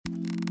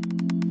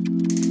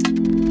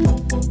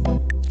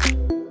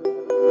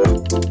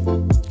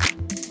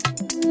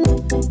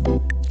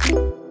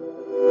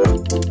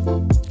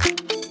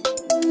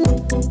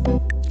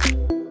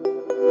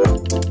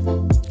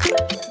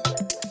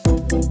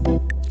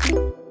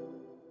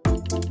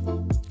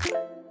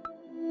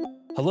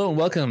Hello and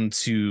welcome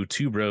to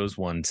Two Bros,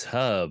 One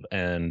Tub.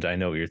 And I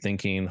know what you're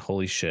thinking.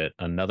 Holy shit,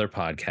 another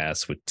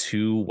podcast with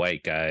two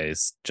white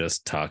guys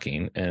just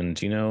talking.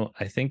 And,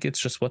 I think it's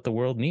just what the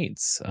world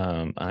needs.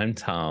 I'm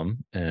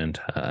Tom, and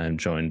I'm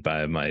joined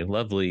by my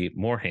lovely,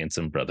 more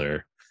handsome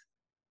brother,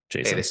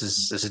 Jason. Hey, this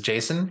is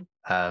Jason.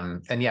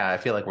 And yeah, I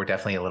feel like we're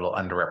definitely a little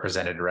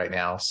underrepresented right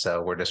now.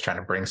 So we're just trying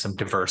to bring some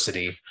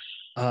diversity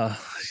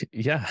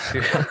Yeah,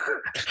 to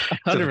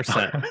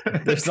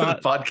 100%. There's to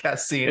not the podcast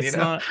scene,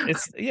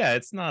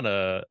 it's not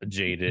a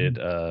jaded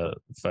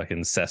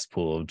fucking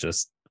cesspool of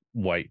just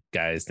white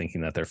guys thinking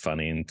that they're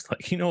funny and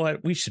like, you know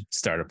what, we should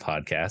start a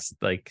podcast.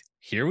 Like,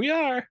 here we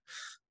are.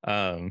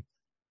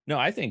 No,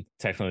 I think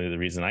technically the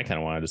reason I kind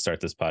of wanted to start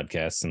this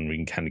podcast, and we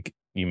can kind of,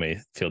 you may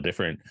feel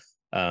different.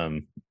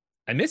 I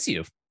miss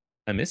you,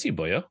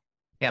 boyo.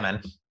 Yeah,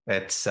 man.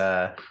 It's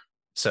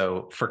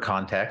so for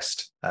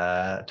context,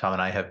 Tom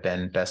and I have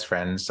been best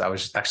friends. I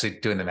was actually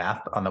doing the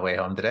math on the way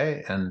home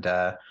today, and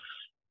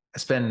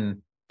it's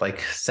been like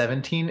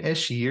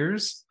 17-ish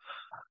years,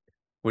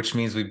 which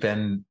means we've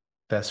been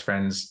best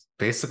friends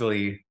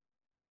basically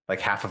like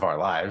half of our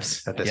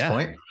lives at this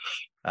point.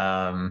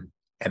 And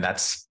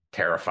that's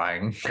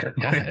terrifying.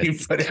 Yeah,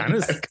 it's kind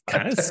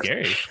of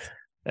scary.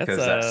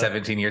 Because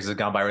 17 years has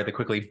gone by really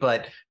quickly.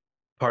 But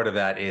part of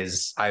that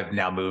is I've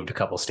now moved a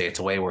couple states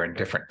away. We're in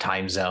different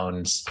time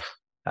zones.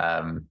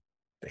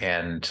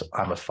 And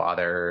I'm a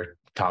father.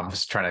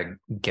 Tom's trying to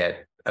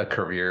get a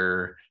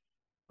career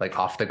like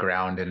off the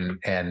ground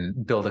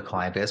and build a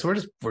client base.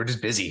 We're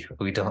just busy.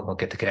 We don't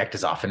get to connect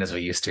as often as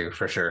we used to,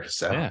 for sure.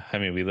 So yeah, I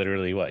mean, we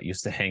literally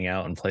used to hang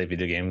out and play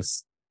video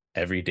games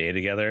every day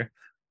together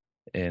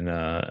in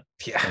a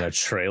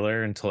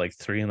trailer until like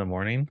 3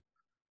 a.m.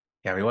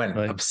 Yeah, we went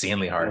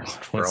obscenely hard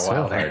for a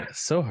while there.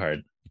 So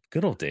hard.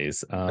 Good old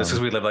days. That's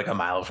because we live like a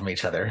mile from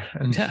each other.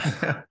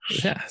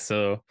 Yeah.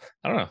 So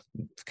I don't know.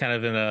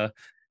 Kind of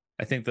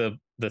I think the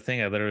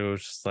thing I literally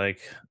was just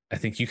like, I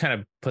think you kind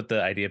of put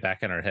the idea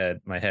back in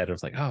my head. I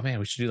was like, oh man,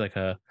 we should do like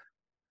a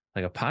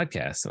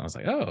podcast. And I was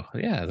like, oh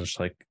yeah, there's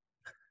like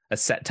a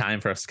set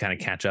time for us to kind of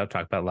catch up,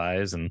 talk about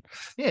lives and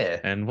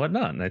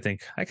whatnot. And I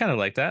think I kind of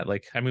like that.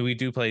 Like, I mean, we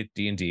do play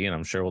D&D, and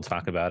I'm sure we'll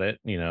talk about it,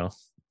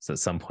 at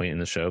some point in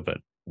the show, but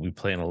we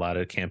play in a lot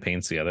of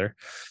campaigns together.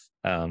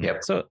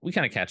 So we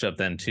kind of catch up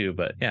then too,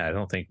 but yeah, I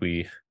don't think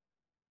we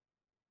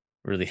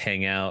really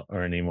hang out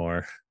or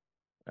anymore,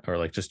 or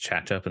like just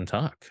chat up and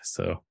talk.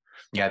 So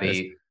yeah,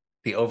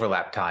 the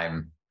overlap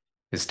time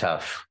is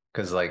tough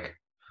because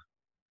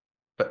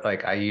but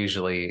I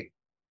usually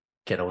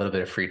get a little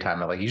bit of free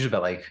time. Usually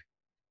about like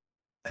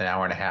an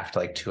hour and a half to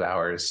like 2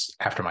 hours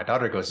after my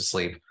daughter goes to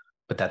sleep,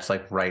 but that's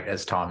like right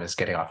as Tom is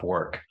getting off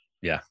work.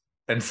 Yeah.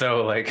 And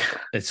so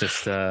it's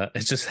just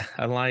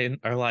our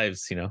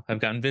lives, have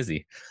gotten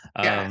busy.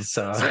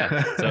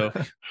 So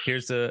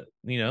here's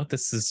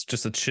this is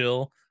just a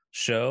chill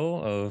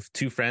show of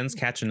two friends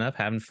catching up,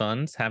 having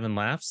fun, having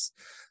laughs.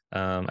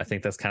 I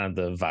think that's kind of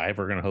the vibe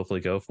we're going to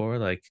hopefully go for.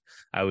 Like,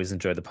 I always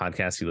enjoy the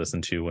podcast you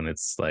listen to when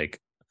it's like,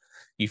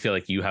 you feel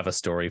like you have a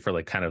story for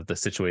like kind of the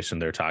situation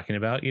they're talking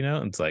about,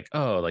 and it's like,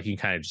 oh, like you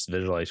kind of just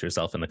visualize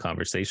yourself in the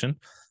conversation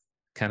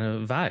kind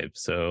of vibe.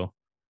 So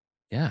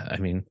yeah, I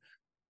mean,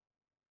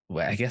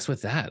 well, I guess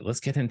with that,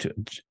 let's get into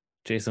it.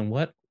 Jason,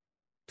 what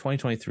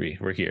 2023?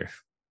 We're here.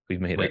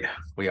 We've made it.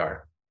 We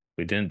are.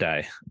 We didn't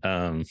die.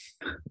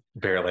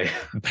 Barely.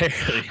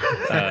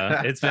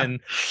 It's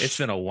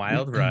been a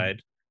wild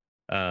ride.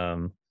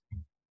 I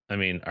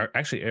mean,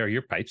 are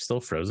your pipes still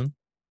frozen?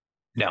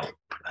 No.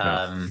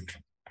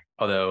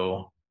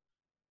 Although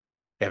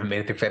they haven't made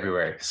it through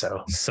February,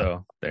 so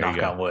there knock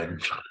you go. On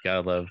wood.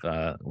 Gotta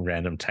love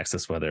random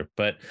Texas weather.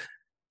 But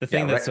the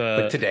thing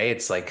but today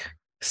it's like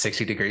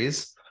 60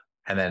 degrees.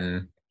 And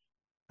then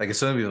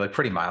it's going to be like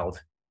pretty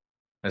mild.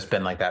 It's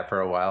been like that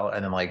for a while.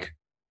 And then like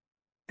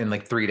in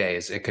like 3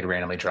 days, it could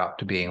randomly drop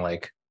to being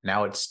like,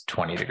 now it's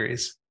 20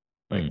 degrees.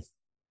 No,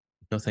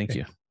 thank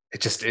you.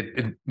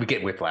 We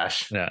get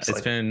whiplash. Yeah.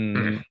 It's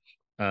been,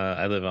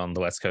 I live on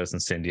the West Coast in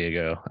San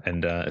Diego,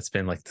 and it's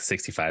been like the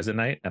 65s at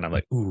night. And I'm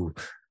like, ooh,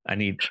 I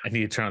need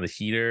to turn on the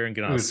heater and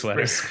get on a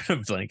sweater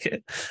and a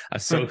blanket. I'm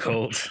so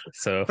cold.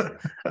 So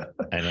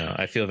I know.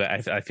 I feel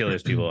that. I feel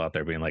there's people out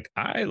there being like,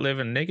 I live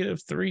in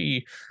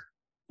 -3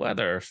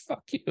 weather.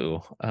 Fuck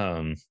you.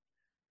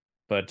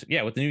 But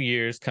yeah, with New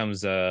Year's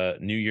comes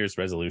New Year's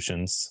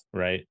resolutions,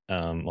 right?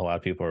 A lot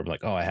of people are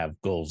like, oh, I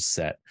have goals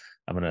set.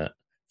 For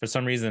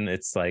some reason,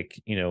 it's like,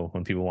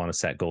 when people want to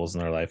set goals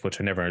in their life, which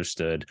I never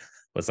understood,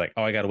 was like,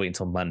 oh, I got to wait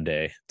until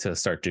Monday to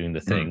start doing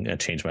the thing and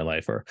change my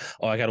life. Or,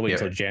 oh, I got to wait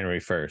until January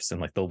 1st. And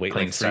like, they'll wait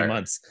like 3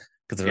 months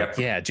because they're like,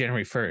 yeah,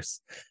 January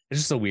 1st. It's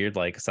just a weird,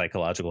 like,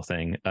 psychological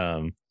thing.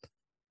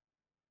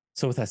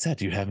 So with that said,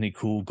 do you have any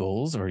cool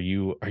goals? Or are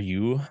you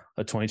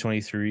a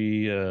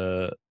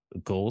 2023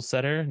 goal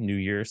setter, New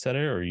Year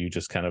setter? Or are you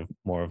just kind of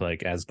more of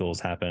like, as goals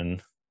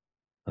happen,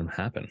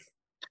 happen?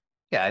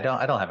 Yeah, I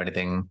don't have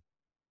anything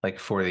like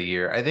for the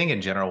year. I think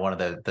in general, one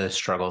of the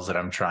struggles that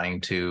I'm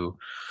trying to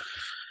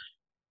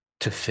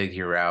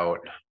figure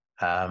out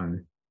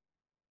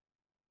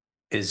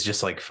is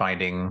just like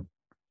finding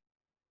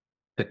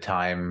the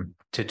time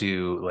to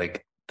do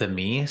like the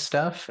me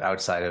stuff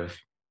outside of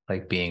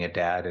like being a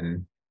dad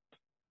and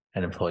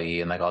an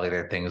employee and like all the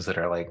other things that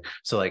are like,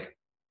 so like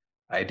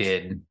I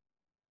did,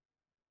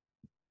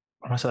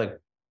 I want to say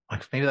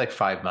like maybe like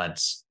 5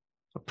 months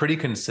pretty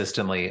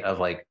consistently of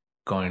like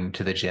going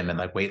to the gym and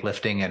like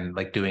weightlifting and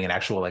like doing an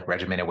actual like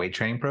regimented weight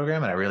training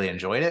program. And I really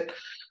enjoyed it.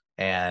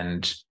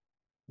 And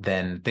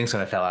then things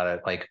kind of fell out of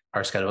like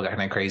our schedule got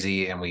kind of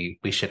crazy and we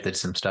shifted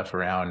some stuff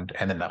around.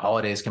 And then the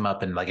holidays came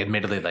up and like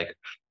admittedly, like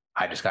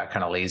I just got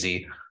kind of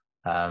lazy.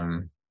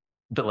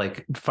 But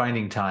like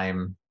finding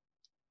time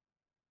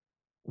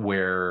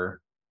where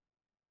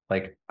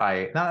like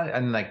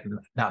I'm like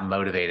not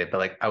motivated, but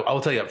like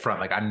I'll tell you up front,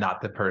 like I'm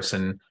not the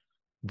person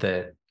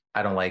that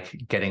I don't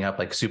like getting up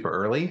like super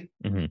early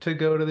to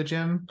go to the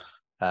gym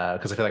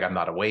because I feel like I'm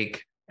not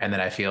awake. And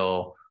then I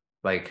feel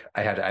like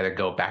I had to either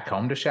go back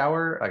home to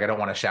shower. Like I don't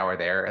want to shower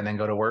there and then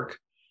go to work.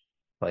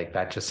 Like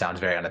that just sounds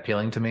very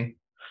unappealing to me.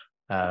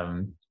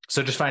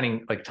 So just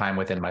finding like time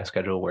within my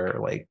schedule where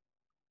like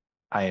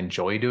I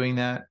enjoy doing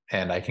that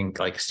and I can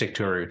like stick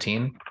to a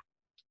routine,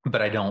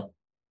 but I don't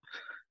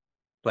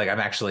like,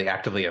 I'm actually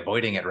actively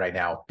avoiding it right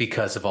now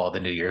because of all the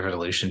New Year's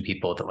resolution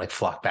people that like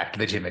flock back to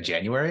the gym in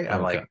January.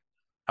 I'm like,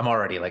 I'm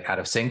already like out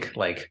of sync.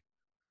 Like,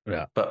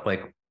 yeah, but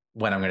like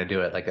when I'm going to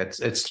do it, like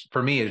it's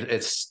for me,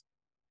 it's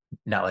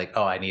not like,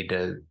 oh, I need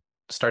to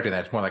start doing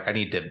that. It's more like I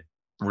need to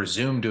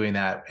resume doing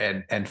that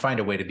and find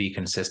a way to be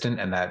consistent.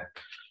 And that,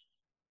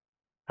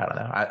 I don't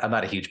know. I'm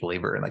not a huge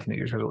believer in like New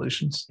Year's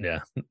resolutions. Yeah,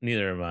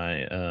 neither am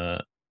I.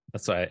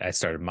 That's why I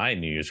started my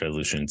New Year's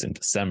resolutions in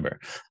December.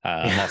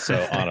 I'm also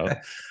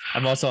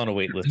on a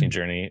weightlifting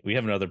journey. We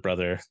have another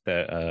brother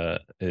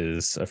that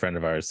is a friend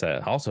of ours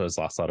that also has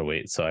lost a lot of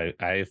weight. So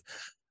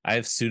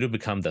I've pseudo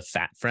become the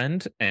fat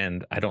friend,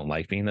 and I don't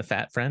like being the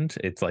fat friend.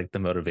 It's like the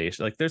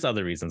motivation. Like there's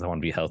other reasons I want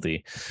to be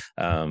healthy,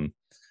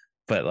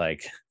 but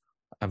like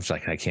I'm just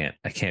like I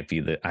can't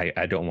be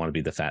I don't want to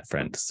be the fat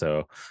friend.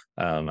 So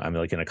I'm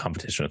like in a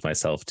competition with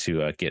myself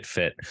to get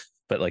fit.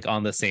 But like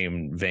on the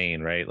same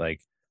vein, right?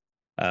 Like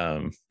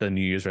the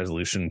New Year's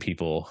resolution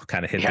people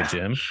kind of hit the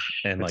gym,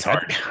 and like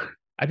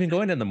I've been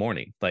going in the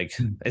morning. Like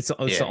it's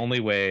the only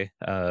way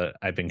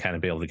I've been kind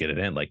of able to get it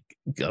in. Like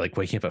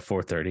waking up at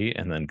 4:30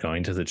 and then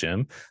going to the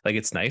gym. Like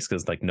it's nice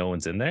because like no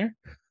one's in there.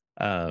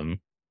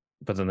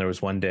 But then there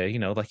was one day, you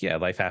know, like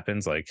life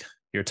happens. Like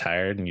you're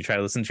tired and you try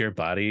to listen to your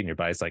body, and your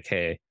body's like,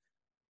 hey,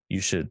 you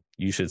should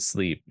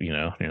sleep, you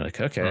know. And you're like,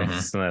 okay.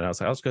 So then I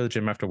was like, I'll just go to the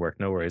gym after work.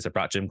 No worries. I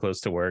brought gym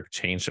clothes to work,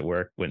 changed at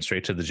work, went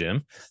straight to the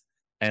gym,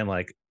 and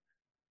like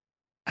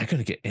I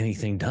couldn't get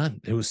anything done.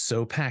 It was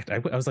so packed. I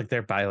was like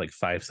there by like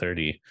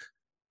 5:30,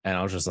 and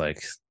I was just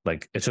like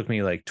it took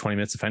me like 20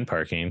 minutes to find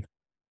parking. It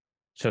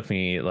took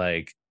me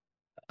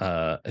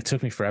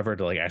forever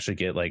to like actually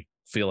get like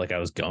feel like I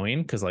was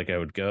going, because like I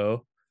would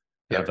go,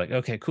 I'd be like,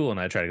 okay, cool, and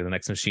I try to go to the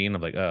next machine.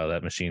 I'm like, oh,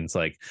 that machine's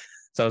like,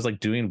 so I was like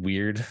doing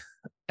weird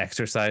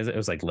exercise. It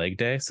was like leg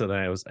day, so then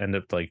I was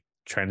like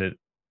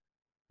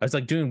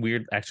doing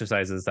weird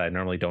exercises that I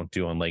normally don't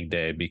do on leg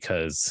day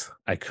because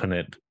I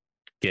couldn't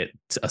get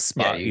a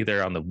spot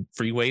either on the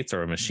free weights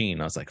or a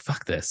machine. I was like,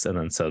 fuck this. And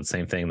then so the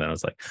same thing. Then I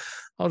was like,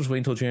 I'll just wait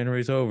until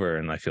January's over.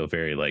 And I feel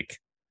very like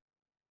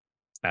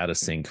out of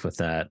sync with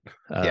that.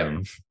 But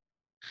it's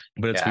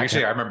weird.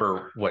 Actually, I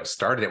remember what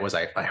started it was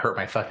I hurt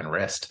my fucking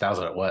wrist. That was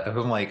what it was.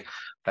 I'm like,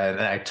 and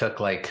then I took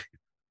like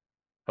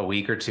a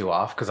week or two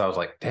off because I was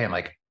like, damn,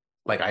 like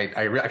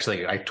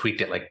I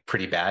tweaked it like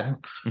pretty bad.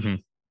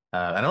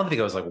 I don't think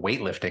it was like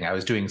weightlifting. I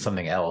was doing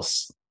something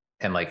else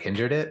and like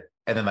injured it.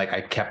 And then like I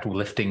kept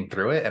lifting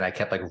through it and I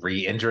kept like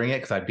re-injuring it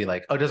because I'd be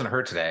like, oh, it doesn't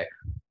hurt today.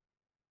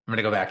 I'm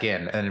gonna go back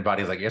in. And your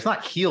body's like, it's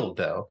not healed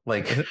though.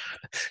 Like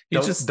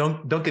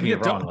don't get me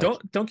wrong.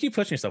 Don't keep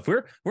pushing yourself.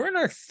 We're in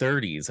our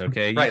 30s,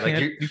 okay? Right.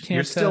 Like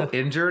you're still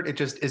injured. It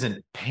just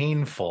isn't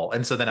painful.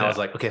 And so then I was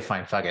like, okay,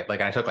 fine, fuck it.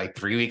 Like I took like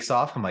 3 weeks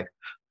off. I'm like,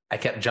 I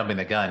kept jumping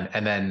the gun.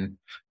 And then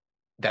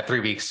that 3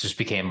 weeks just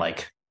became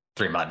like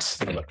 3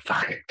 months. I'm like,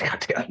 fuck it.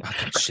 God damn.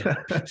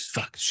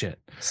 Shit.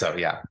 So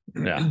yeah.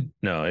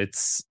 No,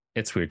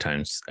 it's weird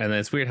times, and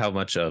it's weird how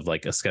much of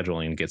like a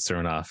scheduling gets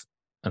thrown off,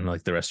 and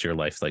like the rest of your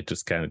life like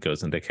just kind of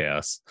goes into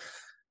chaos.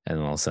 And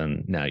then all of a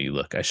sudden, now you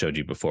look. I showed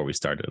you before we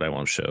started. I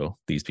won't show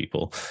these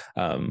people,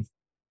 but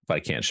I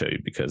can't show you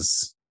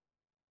because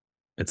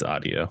it's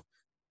audio.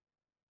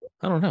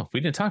 I don't know.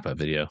 We didn't talk about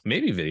video.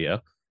 Maybe video.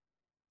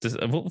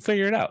 We'll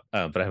figure it out.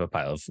 But I have a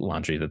pile of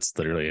laundry that's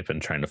literally I've been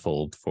trying to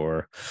fold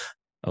for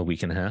a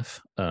week and a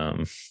half.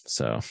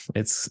 So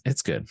it's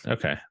good.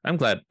 Okay, I'm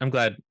glad.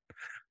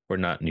 We're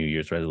not New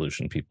Year's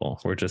resolution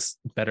people. We're just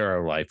better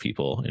alive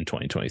people in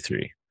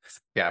 2023.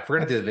 Yeah, if we're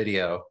going to do the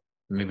video,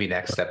 maybe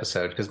next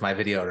episode, because my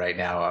video right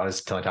now, I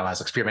was telling Tom I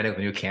was experimenting with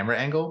a new camera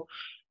angle.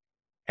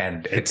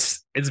 And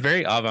it's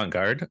very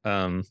avant-garde.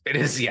 It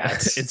is, yeah.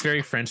 It's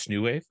very French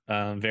New Wave.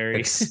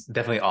 It's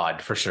definitely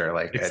odd for sure.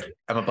 Like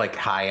I'm up like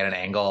high at an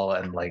angle,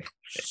 and like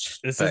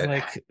this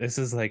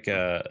is like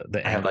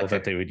the angle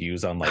that they would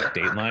use on like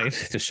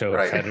Dateline to show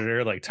a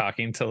predator like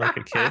talking to like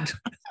a kid.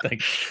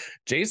 Like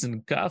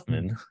Jason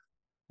Kaufman.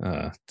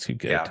 Too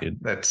good, dude.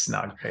 That's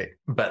not great.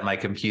 But my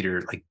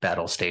computer like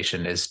battle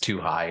station is too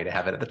high to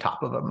have it at the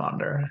top of a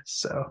monitor.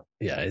 So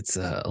yeah, it's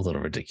a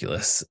little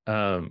ridiculous.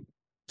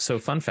 So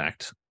fun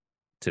fact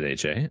today,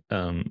 Jay.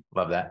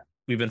 Love that.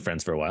 We've been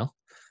friends for a while.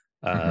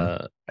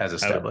 As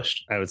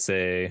established. I would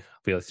say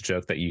we like to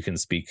joke that you can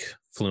speak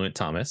fluent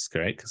Thomas,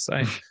 right? Because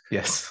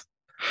yes.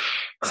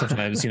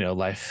 Sometimes,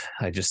 life,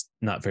 I just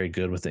not very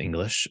good with the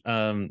English.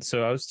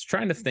 So I was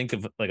trying to think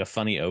of like a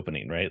funny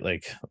opening, right?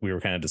 Like we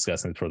were kind of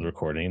discussing before the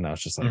recording, and I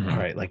was just like, all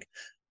right, like,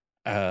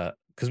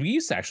 because we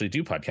used to actually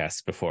do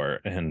podcasts before,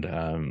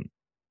 and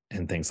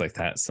things like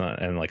that. So,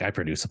 and like I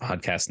produce a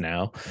podcast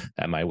now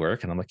at my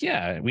work, and I'm like,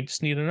 yeah, we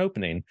just need an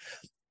opening.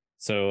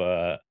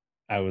 So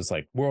I was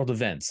like, world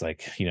events,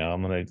 like,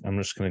 I'm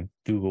just gonna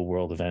Google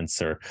world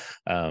events, or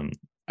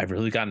I've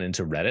really gotten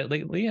into Reddit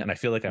lately, and I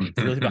feel like I'm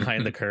really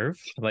behind the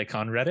curve, like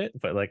on Reddit.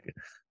 But like,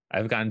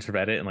 I've gotten to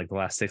Reddit in like the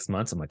last 6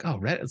 months. I'm like, oh,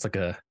 Reddit's like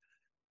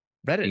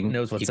Reddit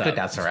knows what's up. You put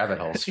down some rabbit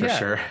holes for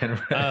sure.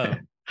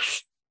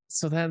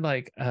 So then,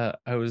 like,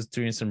 I was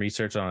doing some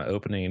research on an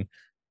opening,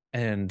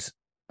 and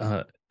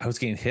I was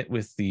getting hit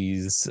with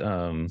these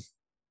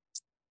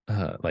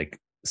like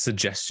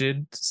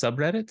suggested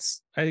subreddits,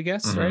 I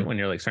guess, right? When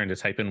you're like starting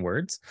to type in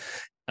words,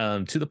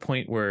 to the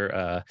point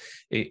where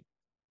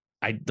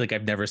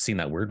I've never seen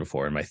that word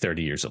before in my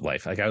 30 years of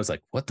life. Like I was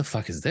like, what the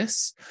fuck is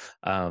this?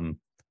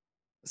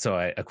 So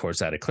I, of course,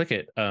 had to click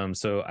it.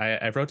 So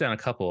I wrote down a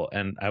couple,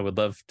 and I would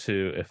love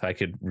to, if I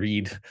could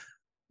read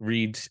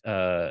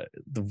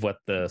what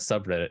the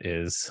subreddit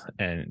is,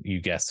 and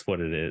you guess what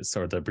it is,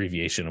 or the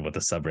abbreviation of what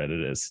the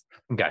subreddit is.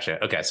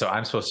 Gotcha. Okay, so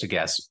I'm supposed to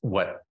guess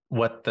what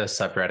the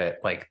subreddit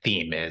like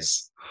theme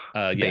is,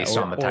 based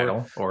on the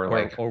title, or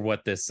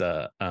what this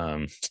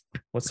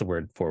what's the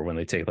word for when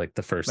they take like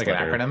the first like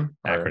letter? An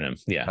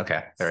acronym. Yeah.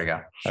 Okay, there we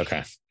go.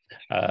 Okay.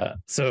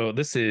 So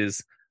this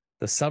is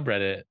the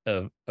subreddit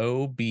of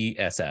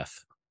OBSF.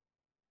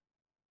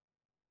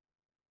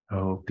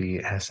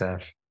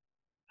 OBSF.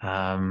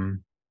 I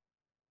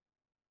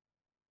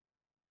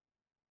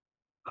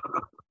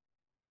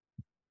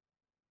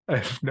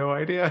have no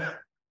idea.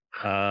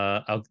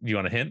 You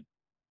want a hint?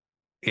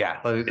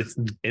 Yeah.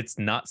 It's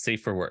not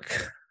safe for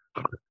work.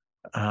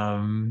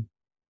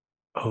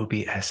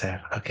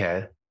 OBSF.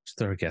 Okay. Just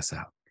throw a guess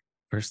out.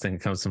 First thing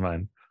that comes to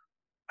mind.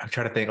 I'm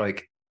trying to think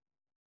like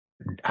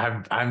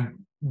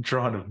I'm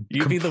drawing a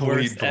you'd be the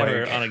worst blank.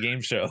 ever on a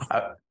game show.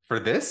 For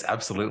this,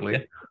 absolutely.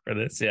 Yeah, for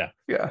this, yeah.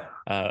 Yeah.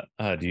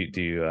 Do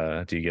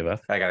you give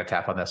up? I gotta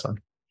tap on this one.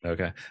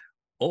 Okay.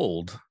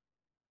 Old,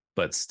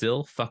 but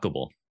still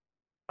fuckable.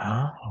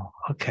 Oh,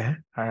 okay.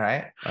 All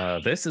right.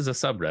 This is a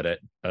subreddit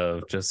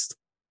of just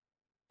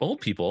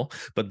old people,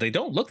 but they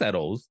don't look that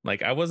old.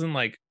 Like I wasn't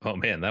like, oh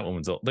man, that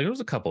woman's old. Like, there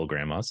was a couple of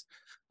grandmas.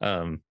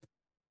 But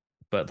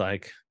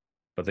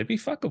they'd be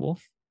fuckable.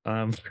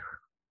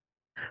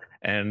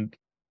 And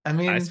I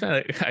mean, I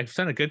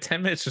spent a good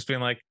 10 minutes just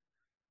being like,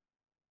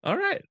 all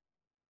right.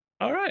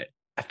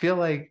 I feel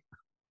like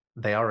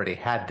they already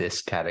had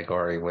this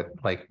category with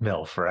like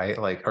MILF, right?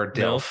 Like, or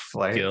DILF,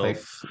 like, GILF,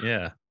 like,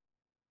 yeah.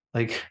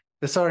 Like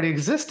this already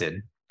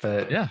existed,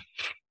 but yeah.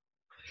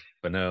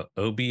 But no,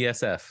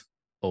 OBSF,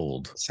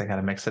 old. So I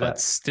gotta mix it up. But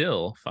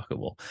still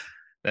fuckable.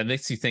 That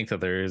makes you think that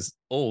there is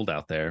old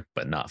out there,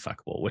 but not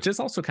fuckable, which is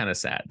also kind of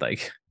sad.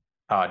 Like,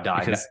 oh no,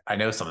 I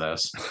know some of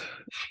those.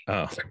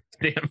 Oh,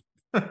 damn.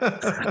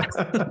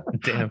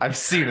 Damn, I've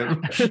seen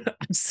them.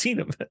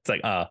 It's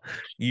like,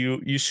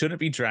 you shouldn't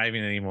be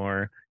driving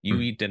anymore. You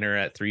eat dinner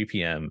at 3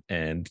 p.m.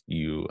 and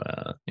you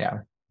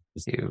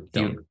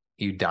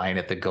you dine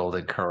at the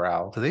Golden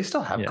Corral. Do they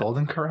still have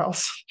Golden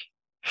Corrals?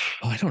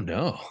 Oh, I don't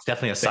know. It's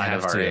definitely a sign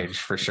of our age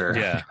for sure.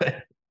 Yeah.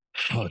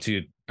 Oh,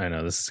 dude, I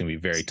know this is gonna be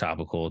very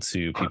topical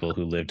to people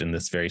who lived in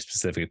this very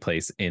specific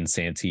place in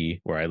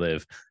Santee, where I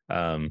live.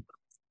 The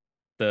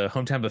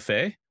hometown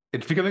buffet.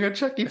 It's becoming a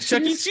Chuck E. Cheese.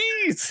 Chuck E.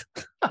 Cheese.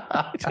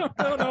 I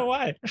don't know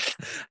why.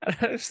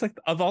 It's like,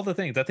 of all the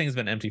things, that thing's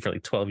been empty for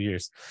like 12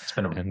 years. It's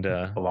been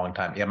a long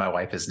time. Yeah, my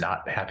wife is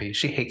not happy.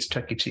 She hates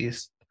Chuck E.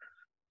 Cheese.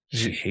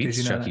 She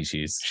hates Chuck E.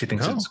 Cheese. She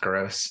thinks it's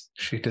gross.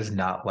 She does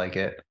not like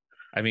it.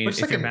 I mean, if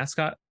your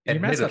mascot's a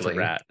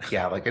rat.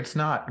 Yeah, like it's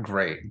not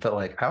great. But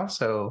like I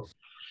also,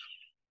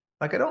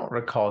 like I don't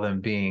recall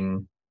them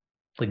being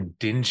like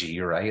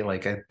dingy, right?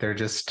 Like they're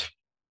just.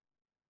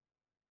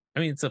 I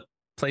mean, it's a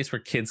place where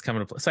kids come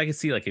into play, so I can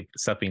see like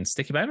stuff being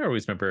sticky, but I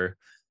always remember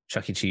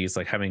Chuck E. Cheese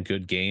like having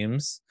good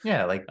games.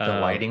 Yeah, like the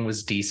lighting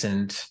was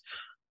decent.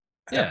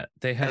 Yeah,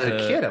 they had as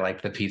a kid, I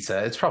liked the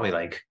pizza. It's probably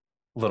like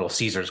Little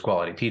Caesars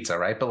quality pizza,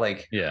 right? But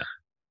like, yeah,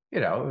 it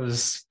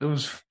was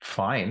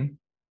fine.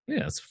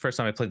 Yeah, it's the first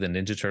time I played the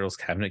Ninja Turtles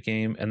cabinet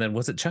game. And then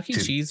was it Chuck E.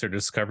 Cheese or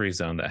Discovery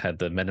Zone that had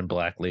the Men in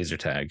Black laser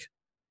tag?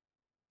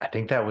 I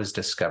think that was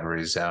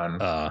Discovery Zone.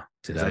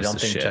 Dude, I don't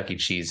think Chuck E.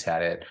 Cheese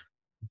had it.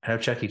 I know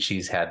Chuck E.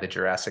 Cheese had the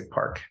Jurassic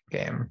Park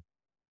game.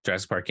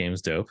 Jurassic Park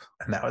game's dope.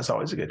 And that was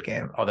always a good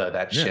game. Although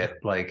that shit,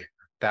 like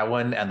that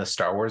one and the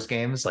Star Wars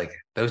games, like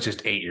those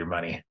just ate your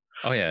money.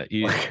 Oh yeah,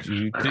 you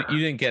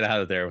didn't get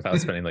out of there without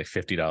spending like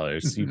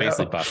 $50. You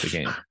basically bought the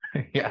game.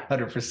 Yeah,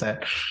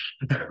 100%.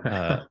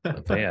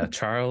 But yeah,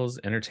 Charles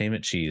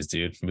Entertainment Cheese,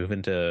 dude,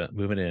 moving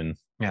in.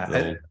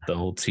 Yeah, the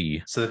whole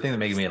T. So the thing that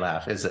made me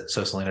laugh is that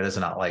Selena does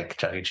not like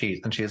Chuck E.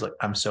 Cheese, and she's like,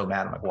 "I'm so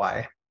mad." I'm like,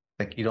 "Why?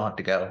 Like, you don't have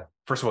to go.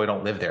 First of all, we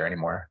don't live there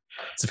anymore."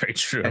 It's very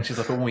true. And she's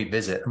like, "When we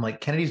visit," I'm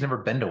like, "Kennedy's never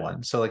been to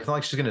one, so like, it's not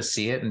like she's gonna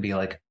see it and be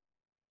like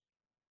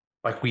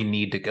we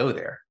need to go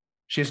there."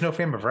 She has no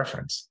frame of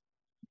reference.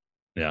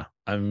 Yeah,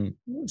 I'm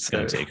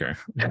gonna take her.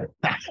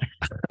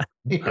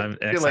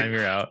 Next time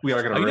you're out, we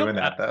are gonna ruin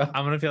that though.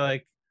 I'm gonna feel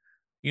like,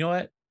 you know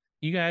what?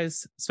 You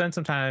guys spend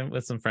some time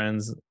with some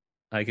friends.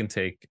 I can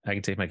take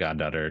my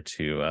goddaughter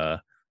to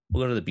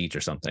we'll go to the beach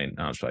or something. And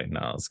I was like,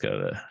 no, let's go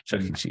to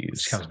Chuck E.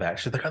 Cheese. She comes back.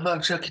 She's like, I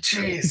love Chuck E.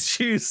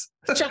 Cheese.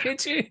 Chuck E.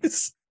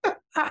 Cheese.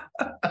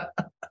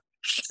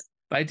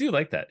 I do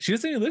like that. She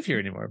doesn't even live here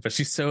anymore, but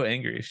she's so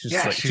angry. She's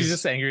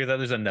just angry that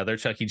there's another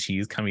Chuck E.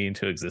 Cheese coming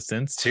into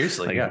existence.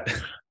 Seriously, like, yeah.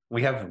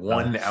 We have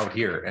one out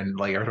here, and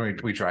like every time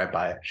we drive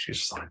by, she's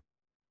just like,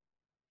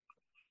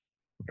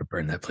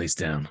 burn that place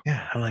down.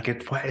 Yeah, I'm like,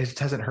 it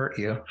doesn't hurt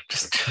you.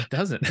 It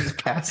doesn't.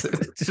 Just pass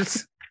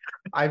it.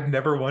 I've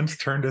never once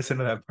turned us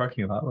into that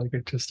parking lot. Like,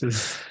 it just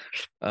is.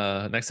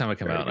 Next time I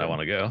come out, I want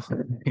to go.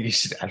 You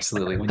should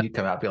absolutely, when you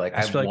come out, be like,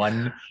 I have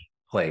one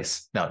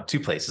place. No, two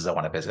places I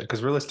want to visit,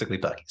 because realistically,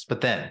 Buc-ee's.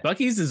 But then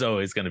Buc-ee's is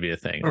always going to be a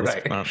thing.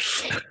 Right.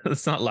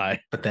 Let's not lie.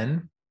 But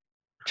then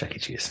Chuck E.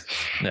 Cheese.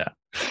 Yeah.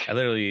 I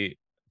literally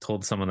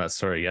told someone that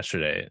story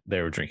yesterday.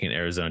 They were drinking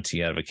Arizona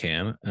tea out of a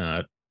can.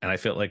 And I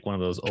felt like one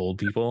of those old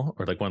people,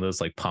 or like one of those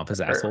like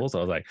pompous assholes. I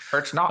was like,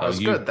 it's not as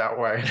good that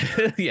way.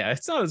 Yeah,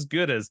 it's not as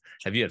good as,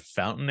 have you had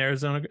Fountain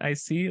Arizona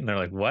iced tea? And they're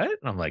like, what?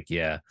 And I'm like,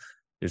 yeah,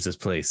 there's this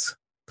place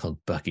called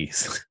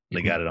Buc-ee's.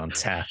 They got it on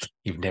tap.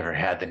 You've never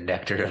had the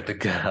nectar of the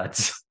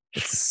gods.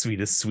 It's the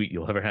sweetest sweet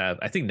you'll ever have.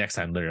 I think next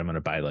time, literally, I'm going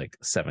to buy like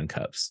 7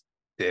 cups.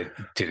 Dude,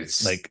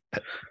 it's like,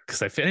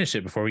 because I finished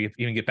it before we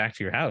even get back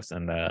to your house.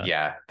 And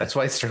yeah, that's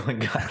why Sterling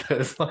got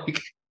those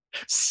like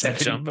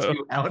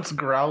 72-ounce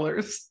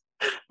growlers.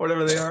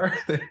 Whatever they are,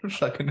 they're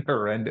fucking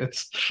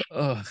horrendous.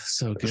 Oh,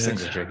 so good.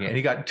 And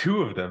he got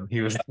 2 of them.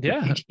 He was he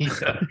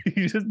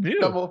just knew.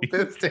 Double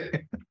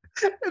fisting.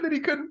 And then he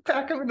couldn't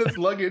pack them in his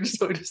luggage,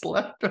 so he just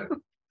left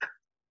them.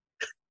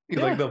 He's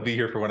like, they'll be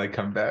here for when I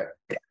come back.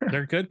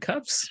 They're good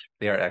cups.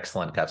 They are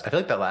excellent cups. I feel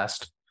like the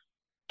last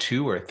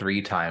 2 or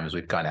 3 times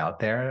we've gone out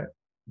there,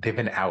 they've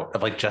been out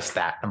of like just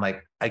that. I'm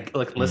like,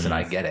 listen,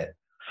 I get it.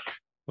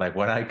 Like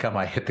when I come,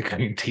 I hit the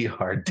green tea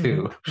hard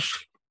too.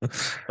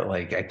 But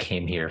like I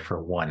came here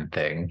for one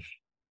thing.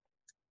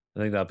 I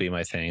think that'll be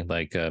my thing.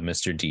 Like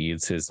Mr.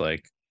 Deeds, his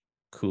like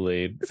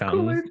Kool-Aid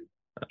fountain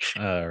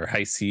or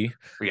high C.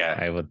 Yeah,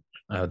 I would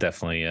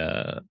definitely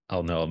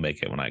I'll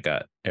make it when I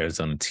got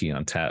Arizona tea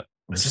on tap.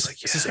 It's just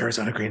like, is this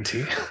Arizona green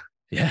tea?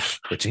 Yeah,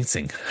 with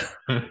ginseng.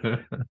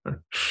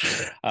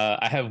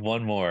 I have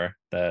one more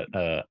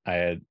that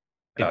it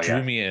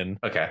drew me in.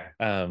 Okay.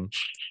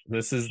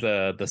 This is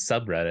the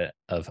subreddit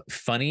of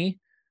funny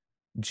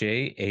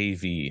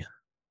JAV.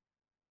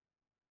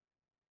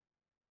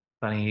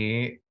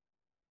 Funny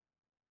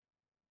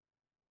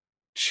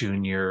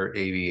junior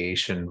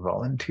aviation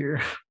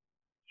volunteer.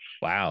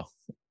 Wow.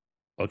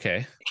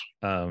 Okay.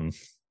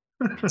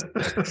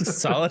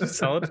 Solid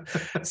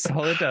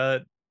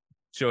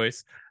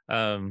choice.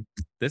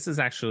 This is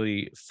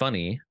actually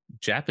funny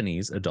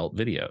Japanese adult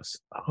videos.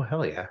 Oh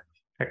hell yeah.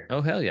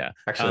 Oh hell yeah.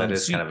 Actually, that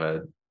is kind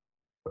of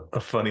a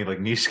funny like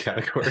niche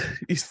category.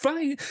 It's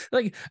funny.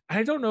 Like,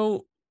 I don't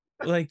know,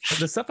 like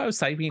the stuff I was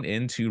typing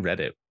into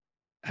Reddit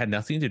had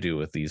nothing to do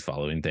with these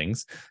following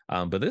things.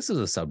 But this is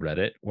a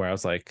subreddit where I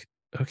was like,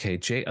 okay,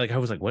 I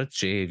was like, what does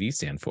JAV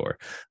stand for?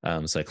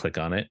 So I click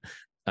on it.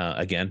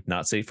 Again,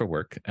 not safe for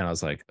work. And I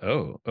was like,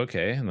 oh,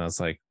 okay. And I was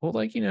like, well,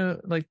 like, you know,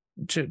 like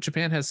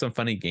Japan has some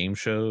funny game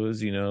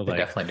shows, you know, they like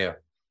definitely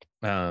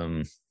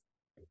do.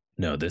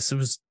 No, this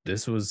was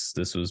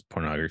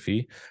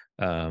pornography.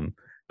 But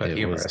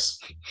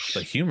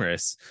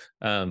humorous.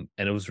 And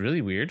it was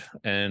really weird.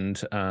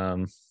 And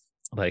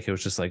like it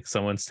was just like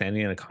someone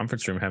standing in a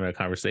conference room having a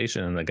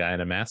conversation, and the guy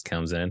in a mask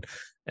comes in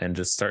and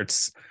just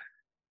starts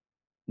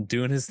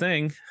doing his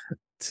thing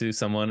to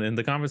someone in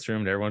the conference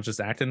room, and everyone's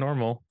just acting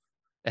normal.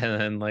 And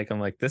then like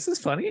I'm like, this is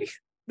funny.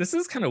 This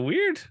is kind of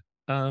weird.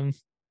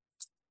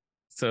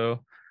 So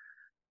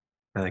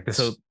I like this.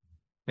 So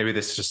maybe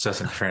this just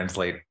doesn't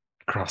translate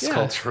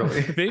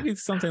cross-culturally. Yeah, maybe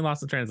something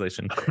lost in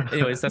translation.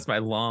 Anyways, that's my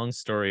long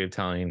story of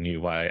telling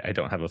you why I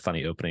don't have a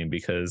funny opening,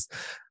 because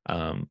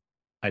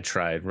I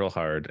tried real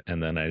hard,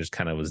 and then I just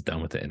kind of was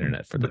done with the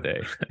internet for the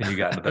day. And you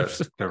got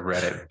into the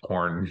Reddit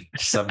porn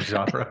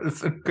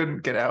subgenres and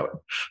couldn't get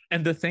out.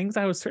 And the things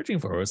I was searching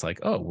for was like,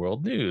 oh,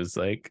 world news,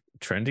 like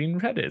trending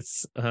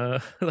Reddits,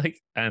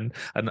 and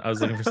I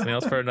was looking for something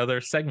else for another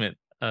segment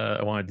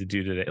I wanted to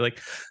do today, like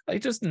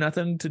just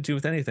nothing to do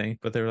with anything.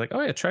 But they were like,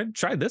 oh yeah,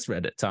 try this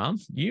Reddit, Tom.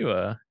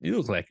 You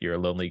look like you're a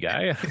lonely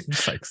guy.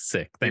 It's like,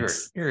 sick.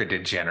 Thanks. You're a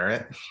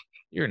degenerate.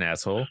 You're an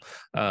asshole.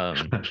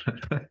 If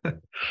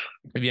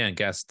you haven't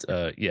guessed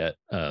yet,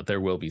 there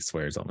will be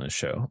swears on this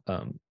show.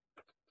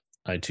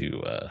 I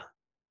do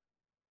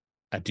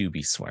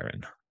be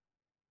swearing.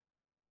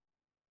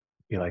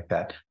 You like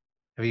that?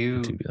 Have you?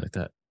 I do be like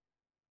that.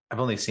 I've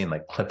only seen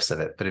like clips of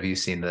it, but have you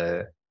seen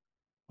the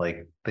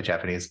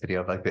Japanese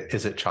video of like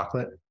is it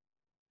chocolate?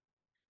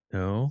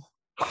 No.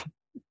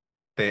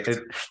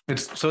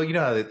 It's so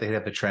how they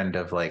have the trend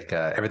of like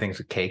everything's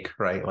a cake,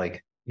 right?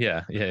 Like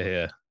yeah.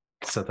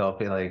 So they'll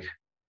be like,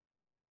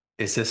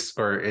 is this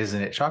or isn't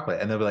it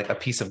chocolate? And they'll be like a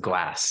piece of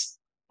glass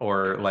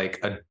or like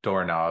a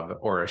doorknob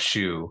or a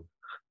shoe.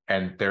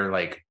 And they're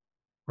like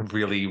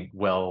really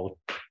well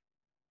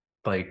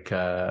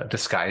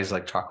disguised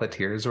like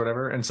chocolatiers or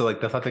whatever. And so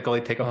like they thought they could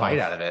like take a bite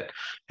out of it.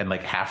 And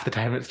like half the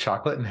time it's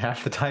chocolate and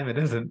half the time it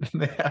isn't.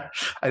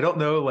 I don't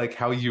know like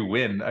how you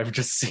win. I've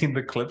just seen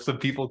the clips of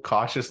people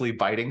cautiously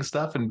biting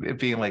stuff and it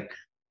being like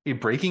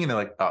breaking and they're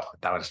like, oh,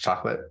 that was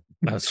chocolate.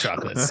 That was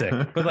chocolate, sick.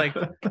 But like,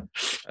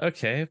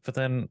 okay, but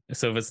then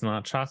so if it's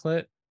not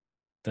chocolate,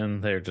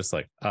 then they're just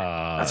like,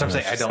 that's what I'm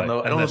saying. I don't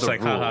know. I don't know the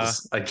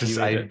rules.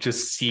 I've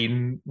just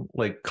seen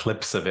like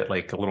clips of it,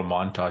 like a little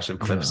montage of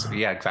clips.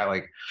 Yeah, exactly.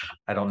 Like,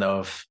 I don't know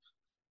if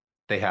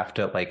they have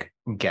to like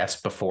guess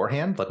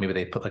beforehand. Like maybe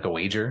they put like a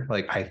wager,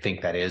 like I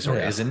think that is or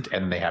isn't,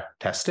 and they have to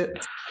test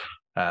it.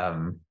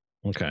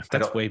 Okay,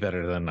 that's way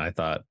better than I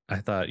thought. I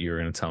thought you were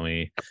going to tell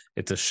me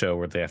it's a show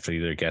where they have to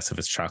either guess if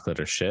it's chocolate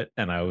or shit,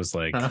 and I was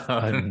like,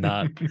 I'm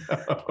not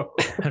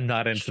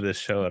into this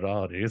show at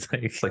all, dude.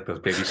 Like, it's like those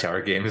baby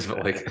shower games,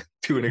 but like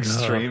to an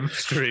extreme.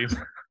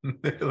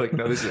 Like,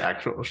 no, this is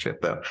actual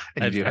shit though,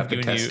 and you do have to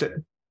test it.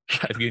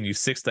 I've given you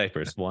 6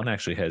 diapers. One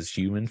actually has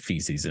human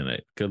feces in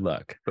it. Good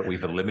luck. But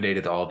we've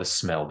eliminated all the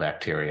smell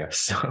bacteria.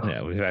 So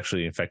yeah, we've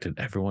actually infected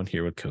everyone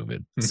here with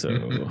COVID.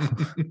 So.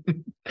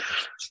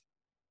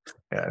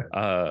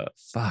 Yeah.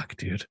 Fuck,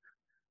 dude.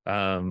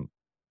 Before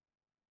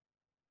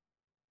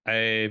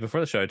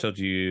the show I told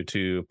you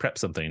to prep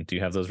something. Do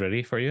you have those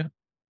ready for you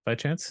by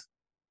chance?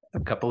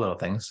 A couple little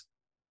things.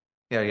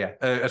 Yeah.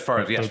 As far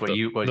as what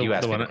you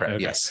asked me to prep.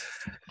 Okay. Yes.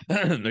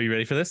 Are you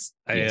ready for this?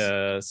 Yes.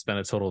 I spent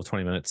a total of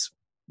 20 minutes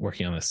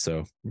working on this.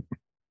 So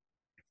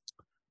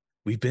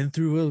we've been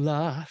through a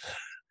lot,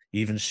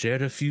 even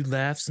shared a few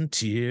laughs and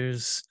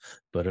tears,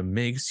 but it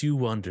makes you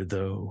wonder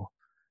though,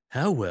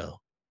 how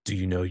well do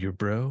you know your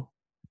bro?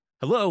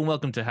 Hello and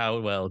welcome to How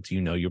Well Do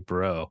You Know Your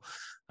Bro?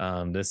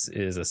 This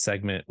is a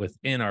segment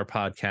within our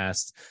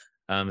podcast.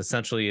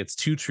 Essentially, it's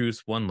 2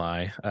 truths, 1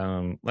 lie.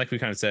 Like we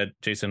kind of said,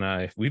 Jason and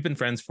I, we've been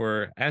friends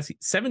for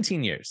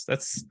 17 years.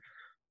 That's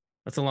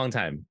a long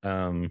time.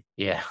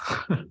 Yeah.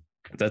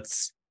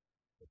 That's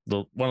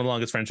one of the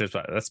longest friendships.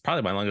 That's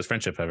probably my longest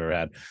friendship I've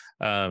ever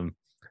had.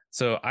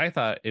 So I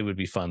thought it would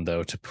be fun,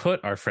 though, to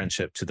put our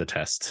friendship to the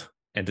test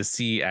and to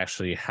see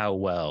actually how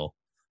well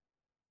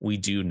we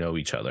do know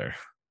each other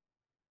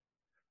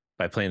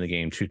by playing the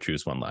game 2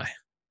 truths, 1 lie.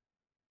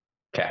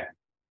 Okay.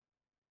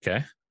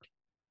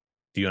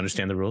 Do you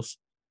understand the rules?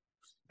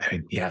 I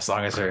mean, yeah, as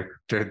long as they're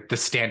the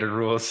standard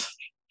rules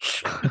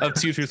of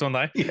 2 truths, 1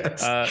 lie.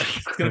 Yes.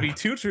 It's going to be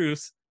 2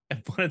 truths,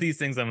 and one of these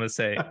things I'm going to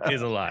say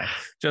is a lie,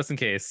 just in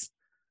case.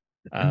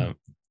 It's a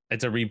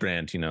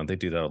rebrand. They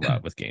do that a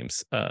lot with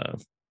games.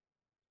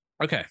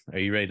 Okay, are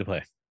you ready to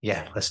play?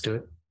 Yeah, let's do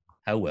it.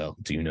 How well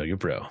do you know your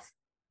bro?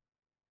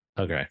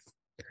 Okay,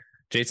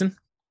 Jason,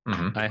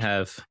 I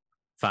have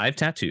 5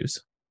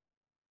 tattoos.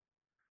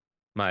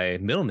 My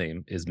middle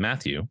name is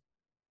Matthew.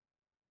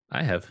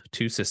 I have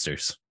 2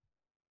 sisters.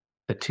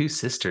 The 2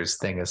 sisters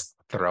thing is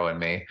throwing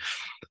me,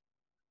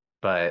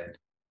 but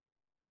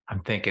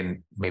I'm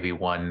thinking maybe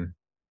one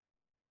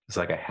is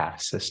like a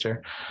half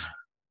sister.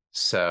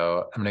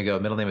 So I'm going to go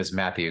middle name is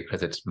Matthew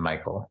because it's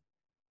Michael.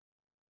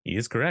 He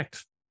is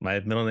correct. My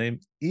middle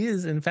name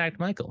is, in fact,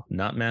 Michael,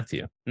 not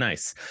Matthew.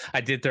 Nice. I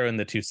did throw in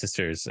the 2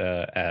 sisters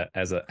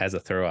as a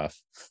throw off.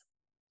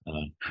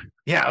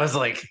 Yeah, I was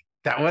like,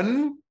 that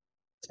one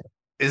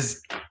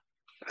is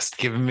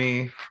giving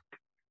me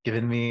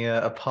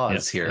a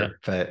pause here.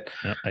 But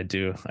I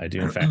do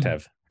in fact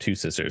have 2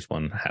 sisters,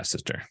 1 half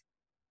sister.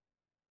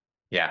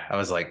 Yeah, I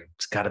was like,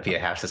 it's got to be a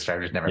half sister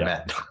I've just never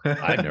met.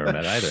 I've never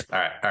met either.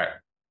 All right.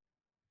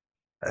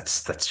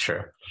 That's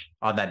true.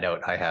 On that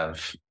note, I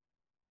have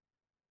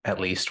at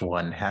least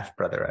 1 half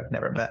brother I've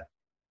never met.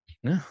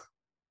 Yeah.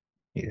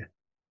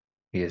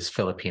 He is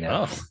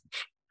Filipino. Oh.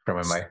 From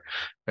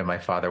when my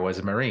father was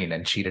a Marine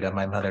and cheated on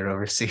my mother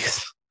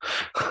overseas.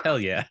 Hell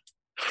yeah.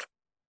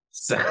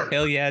 So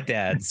hell yeah,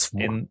 dads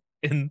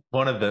in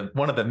one of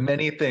the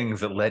many things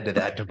that led to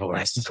that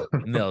divorce.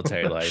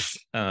 military life.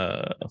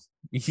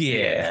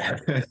 Yeah.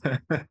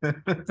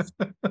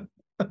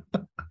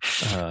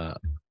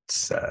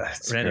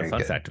 It's Random very fun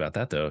good. fact about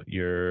that though.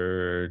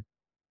 Your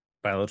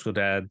biological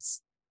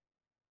dad's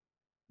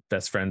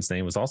best friend's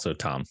name was also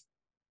Tom.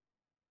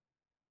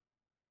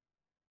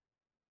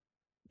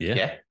 Yeah.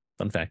 Yeah.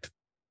 Fun fact.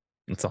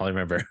 That's all I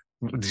remember.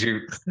 Did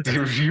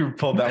you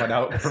pull that one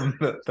out from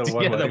the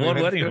one Yeah, the wedding?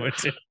 one wedding I went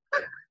to.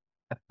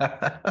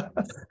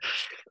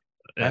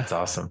 That's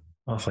awesome.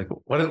 I was like,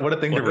 what a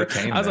thing to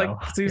retain. I was though.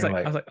 like, so he's like,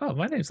 I was like, oh,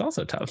 my name's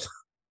also Tom.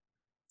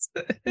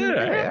 All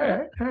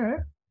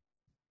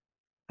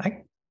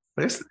right.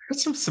 There's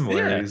some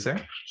similarities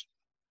there.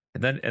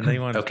 And then he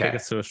wanted to take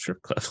us to a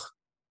strip club.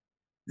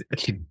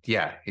 He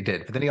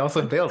did. But then he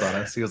also bailed on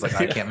us. He was like,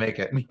 I can't make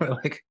it. And we were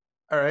like,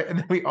 all right. And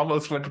then we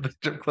almost went to the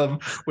strip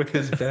club with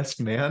his best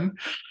man.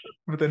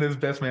 But then his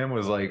best man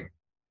was like,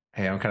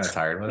 hey, I'm kind of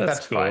tired. Like,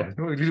 that's cool. Fine.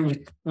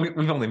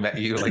 We've only met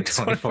you like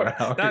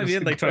 24 hours. Not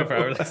even like 24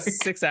 hours, like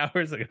 6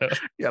 hours ago.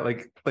 Yeah,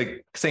 like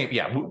same.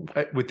 Yeah,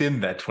 within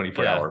that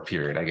 24-hour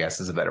period, I guess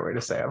is a better way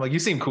to say it. I'm like, you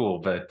seem cool,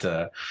 but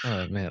oh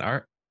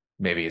man,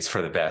 maybe it's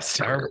for the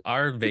best.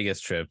 Our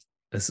Vegas trip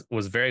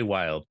was very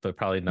wild, but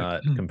probably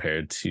not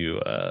compared to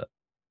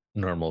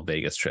normal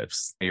Vegas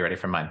trips. Are you ready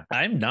for mine?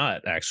 I'm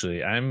not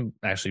actually. I'm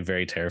actually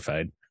very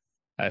terrified.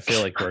 I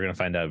feel like we're going to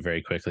find out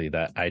very quickly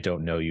that I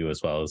don't know you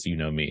as well as you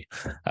know me.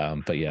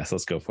 But yes,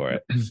 let's go for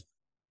it.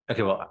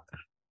 Okay, well,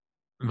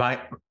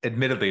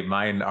 admittedly,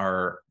 mine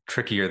are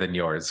trickier than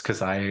yours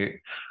because I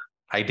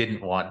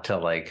didn't want to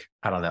like,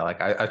 I don't know, like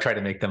I tried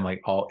to make them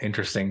like all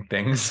interesting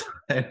things.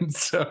 And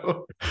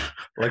so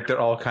like they're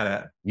all kind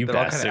of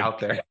out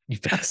there. You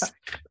bastard.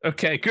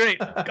 Okay, great.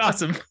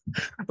 Awesome.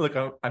 Look,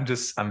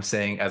 I'm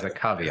saying as a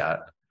caveat,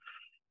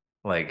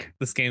 like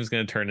this game's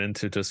gonna turn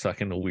into just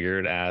fucking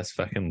weird ass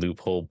fucking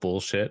loophole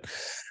bullshit.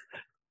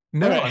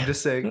 No, right. I'm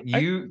just saying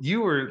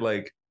you were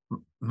like,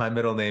 my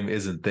middle name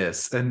isn't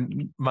this,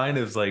 and mine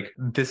is like,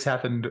 this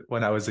happened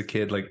when I was a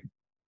kid. Like,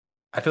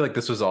 I feel like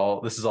this is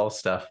all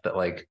stuff that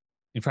like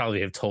you probably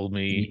have told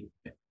me.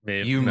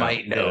 You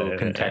might know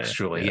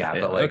contextually,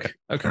 but like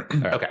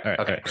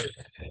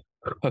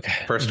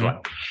okay. First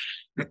one,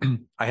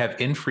 I have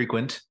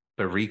infrequent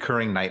but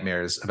recurring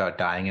nightmares about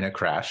dying in a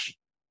crash.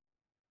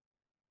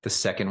 The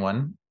second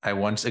one, I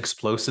once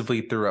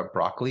explosively threw up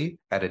broccoli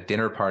at a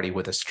dinner party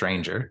with a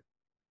stranger.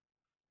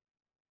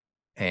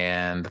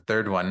 And the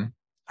third one,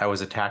 I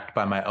was attacked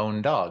by my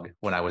own dog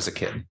when I was a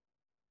kid.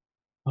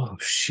 Oh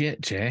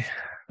shit, Jay.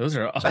 Those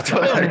are all,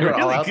 really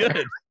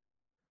good.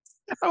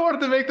 I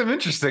wanted to make them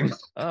interesting.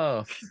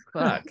 Oh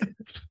fuck.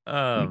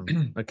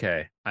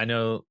 Okay. I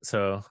know.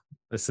 So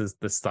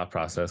this thought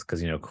process,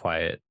 because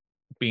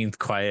being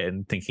quiet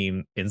and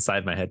thinking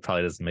inside my head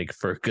probably doesn't make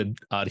for good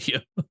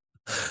audio.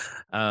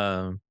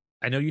 I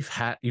know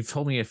you've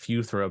told me a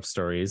few throw up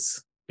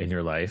stories in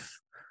your life.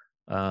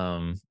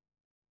 I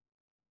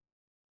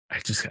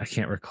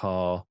can't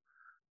recall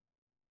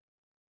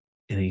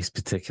any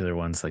particular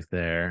ones like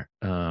there.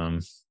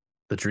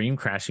 The dream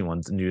crashing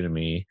one's new to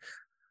me.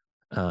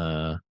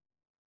 And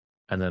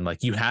then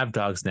like you have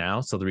dogs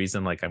now, so the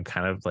reason like I'm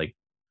kind of like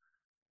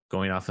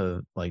going off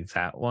of like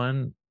that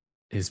one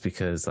is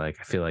because like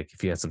I feel like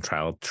if you had some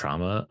childhood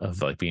trauma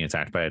of like being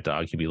attacked by a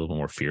dog, you'd be a little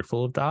more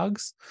fearful of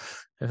dogs,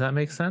 if that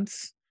makes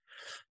sense.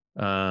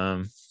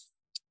 But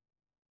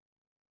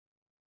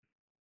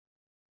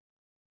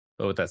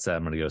with that said,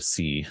 I'm gonna go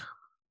C.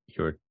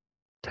 You were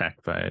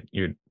attacked by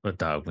a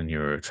dog when you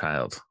were a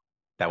child.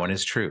 That one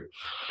is true.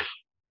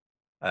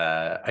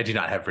 I do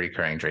not have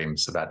recurring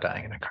dreams about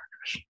dying in a car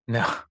crash.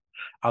 No,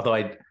 although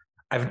I've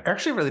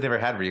actually really never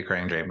had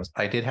recurring dreams.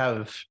 I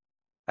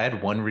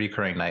had one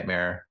recurring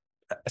nightmare.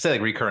 I say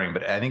like recurring,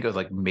 but I think it was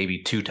like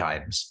maybe 2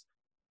 times.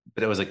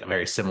 But it was like a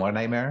very similar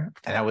nightmare,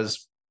 and I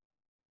was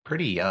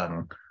pretty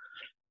young,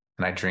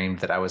 and I dreamed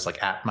that I was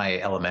like at my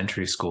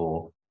elementary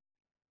school,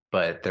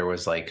 but there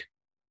was like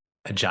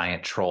a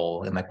giant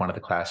troll in like one of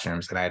the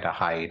classrooms, and I had to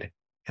hide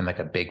in like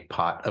a big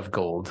pot of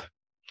gold,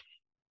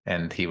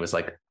 and he was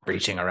like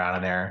reaching around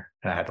in there,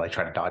 and I had to like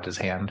try to dodge his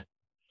hand.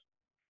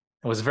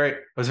 It was a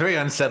very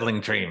unsettling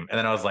dream. And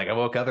then I was like, I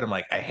woke up and I'm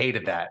like, I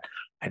hated that.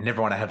 I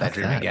never want to have that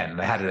dream again.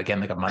 And I had it again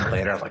like a month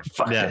later. I was like,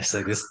 fuck this.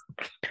 Like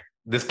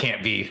this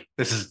can't be.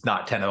 This is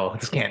not tenable.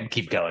 This can't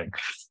keep going.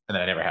 And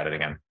then I never had it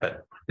again.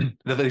 But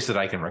at least that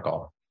I can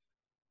recall.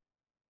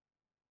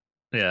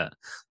 Yeah,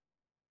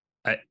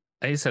 I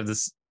used to have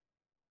this.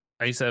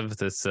 I used to have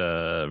this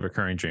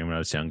recurring dream when I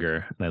was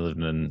younger, and I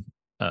lived in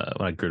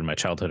when I grew in my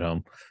childhood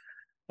home.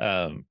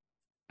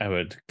 I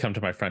would come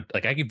to my front,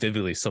 like I can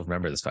vividly still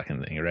remember this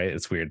fucking thing, right?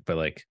 It's weird, but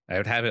like I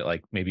would have it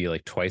like maybe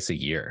like twice a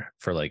year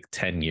for like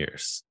 10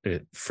 years.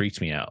 It freaked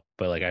me out.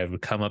 But like I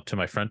would come up to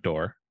my front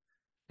door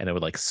and it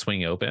would like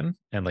swing open,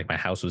 and like my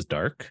house was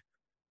dark,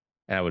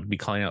 and I would be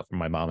calling out for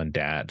my mom and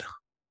dad,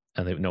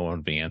 and no one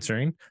would be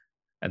answering.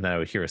 And then I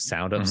would hear a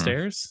sound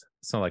upstairs.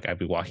 So like I'd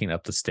be walking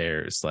up the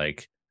stairs,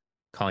 like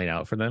calling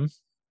out for them.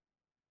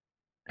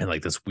 and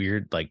like this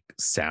weird like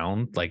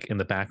sound like in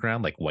the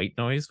background, like white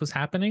noise was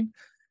happening.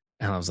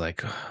 And I was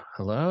like,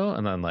 hello?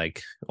 And then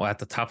like, well, at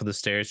the top of the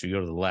stairs, you go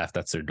to the left,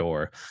 that's their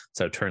door.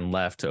 So I turned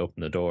left to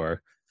open the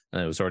door,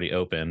 and it was already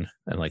open,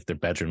 and like their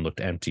bedroom looked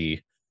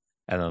empty.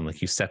 And then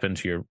like you step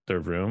into their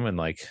room, and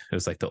like it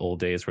was like the old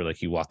days where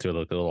like you walk through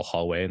like a little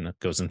hallway and it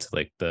goes into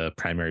like the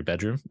primary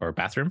bedroom or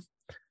bathroom.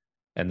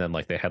 And then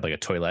like they had like a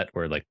toilet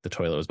where like the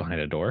toilet was behind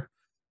a door.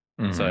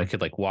 Mm-hmm. So I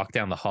could like walk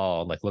down the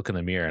hall, like look in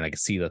the mirror, and I could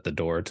see that the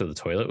door to the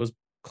toilet was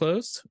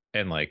closed,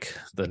 and like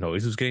the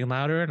noise was getting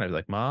louder. And I was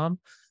like, Mom.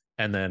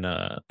 And then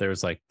there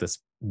was like this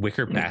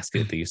wicker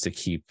basket they used to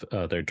keep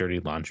their dirty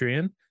laundry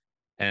in.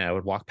 And I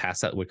would walk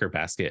past that wicker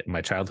basket, and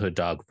my childhood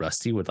dog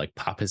Rusty would like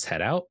pop his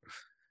head out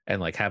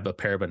and like have a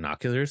pair of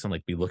binoculars and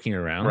like be looking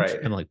around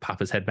and like pop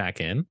his head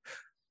back in,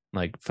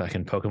 like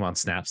fucking Pokemon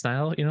Snap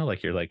style, you know,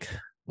 like you're like,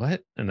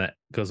 what? And that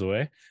goes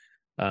away.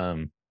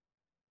 And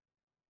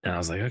I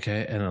was like,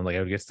 okay. And then like I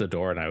would get to the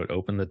door, and I would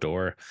open the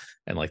door,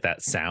 and like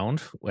that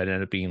sound what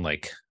ended up being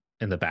like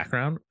in the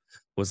background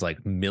was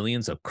like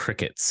millions of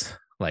crickets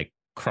like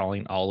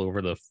crawling all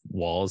over the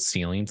walls,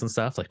 ceilings and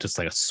stuff, like just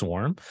like a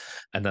swarm.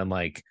 And then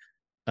like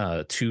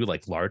two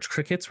like large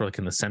crickets were like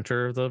in the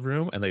center of the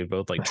room, and they would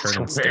both like turn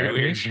and stare at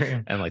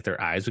me, and like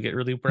their eyes would get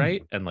really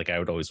bright, and like I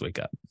would always wake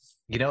up.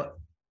 You know,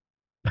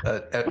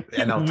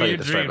 and I'll tell you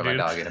the story about my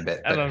dog in a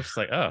bit. And I'm just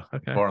like, oh,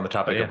 okay. More on the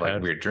topic of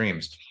like weird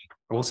dreams.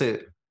 I will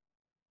say,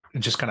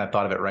 just kind of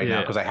thought of it right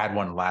now because I had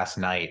one last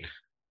night.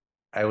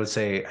 I would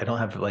say I don't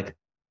have like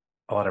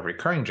a lot of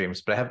recurring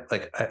dreams, but I have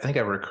like, I think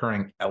a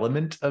recurring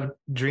element of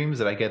dreams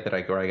that I get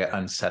where I get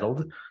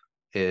unsettled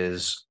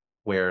is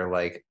where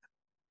like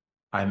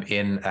I'm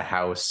in a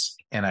house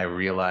and I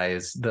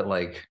realize that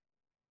like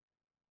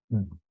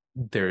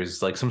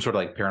there's like some sort of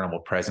like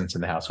paranormal presence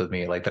in the house with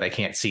me, like that I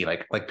can't see,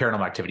 like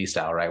Paranormal Activity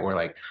style, right? Where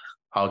like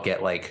I'll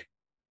get like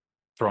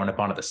thrown up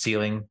onto the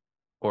ceiling,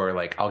 or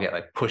like I'll get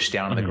like pushed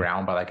down on the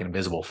ground by like an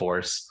invisible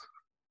force,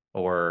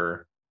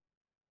 or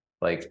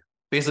like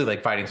basically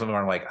like fighting something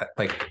where I'm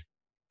like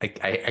I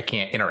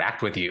can't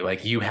interact with you.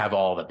 Like you have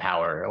all the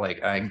power.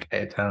 Like I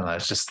don't know.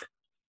 It's just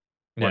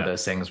one of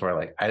those things where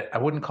like I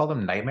wouldn't call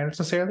them nightmares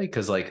necessarily,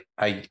 because like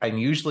I'm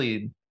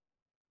usually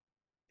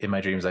in my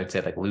dreams I'd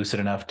say like lucid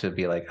enough to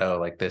be like, oh,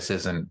 like this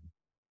isn't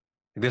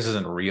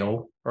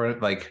real, or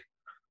like,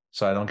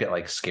 so I don't get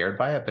like scared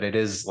by it. But it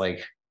is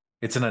like,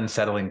 it's an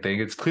unsettling thing.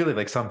 It's clearly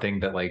like something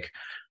that like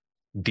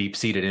deep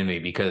seated in me,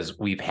 because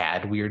we've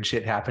had weird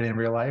shit happen in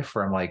real life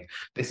where I'm like,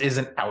 this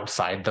isn't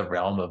outside the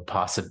realm of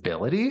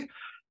possibility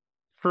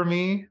for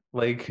me,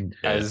 like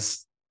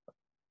as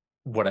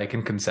what I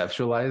can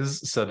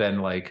conceptualize. So then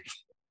like,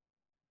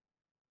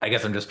 I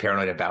guess I'm just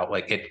paranoid about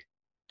like it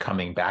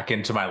coming back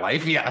into my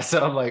life. Yeah.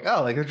 So I'm like,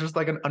 oh, like it's just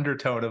like an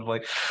undertone of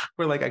like,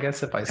 where like, I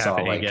guess if I saw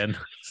like, again,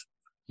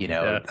 you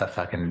know, a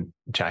fucking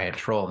giant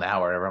troll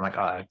now or whatever, I'm like,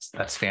 oh,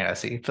 that's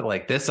fantasy. But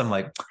like this, I'm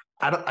like,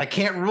 I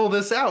can't rule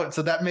this out.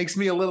 So that makes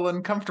me a little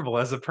uncomfortable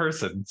as a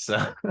person.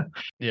 So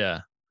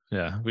yeah.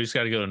 We just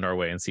got to go to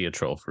Norway and see a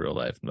troll for real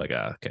life. I'm like,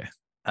 okay.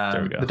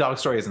 There we go. The dog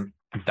story isn't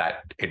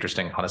that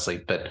interesting, honestly,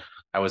 but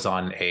I was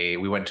we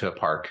went to a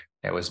park.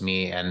 It was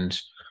me and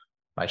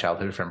my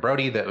childhood friend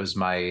Brody. That was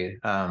my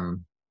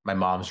my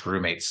mom's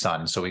roommate's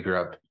son. So we grew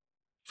up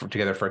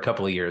together for a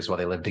couple of years while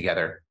they lived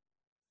together.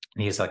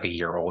 And he's like a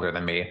year older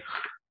than me.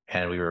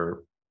 And we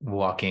were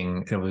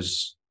walking. It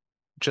was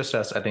just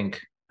us. I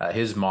think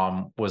his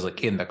mom was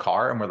like in the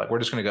car, and we're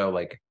just going to go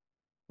like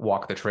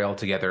walk the trail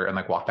together and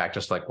like walk back,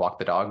 just like walk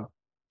the dog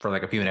for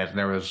like a few minutes. And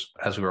there was,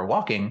 as we were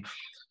walking,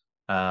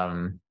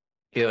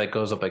 it like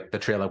goes up like the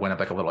trail that went up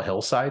like a little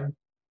hillside,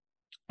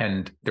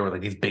 and there were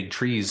like these big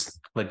trees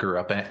that grew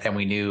up in it, and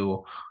we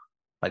knew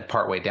like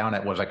partway down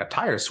it was like a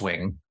tire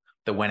swing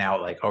that went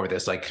out like over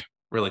this like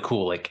really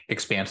cool like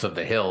expanse of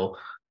the hill,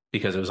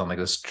 because it was on like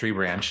this tree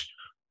branch.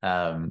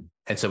 And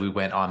so we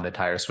went on the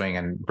tire swing,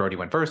 and Brody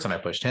went first, and I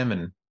pushed him,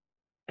 and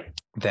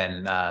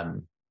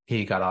then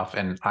he got off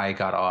and I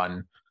got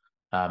on,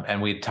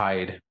 and we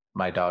tied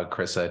my dog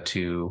Krissa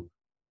to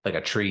like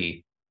a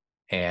tree,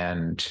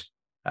 and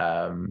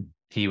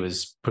he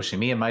was pushing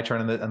me in my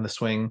turn on the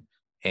swing,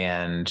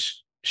 and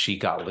she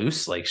got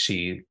loose. Like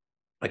she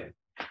like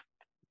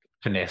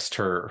finessed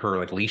her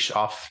like leash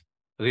off.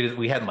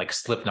 We hadn't like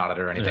slip knotted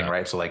or anything,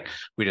 right? So like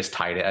we just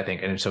tied it, I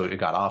think, and so it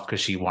got off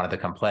because she wanted to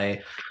come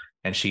play,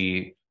 and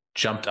she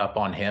jumped up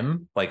on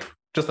him, like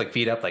just like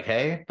feet up, like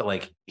hey, but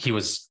like he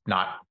was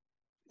not.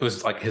 It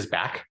was like his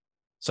back,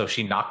 so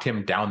she knocked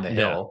him down the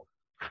hill,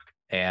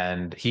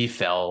 and he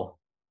fell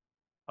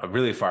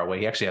really far away.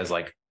 He actually has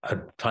like a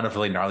ton of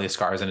really gnarly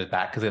scars in his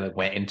back because they like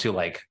went into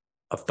like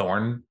a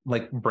thorn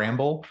like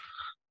bramble,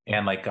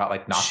 and like got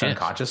like knocked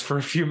unconscious for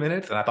a few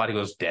minutes, and I thought he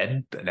was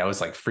dead, and I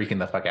was like freaking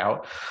the fuck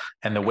out.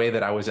 And the way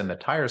that I was in the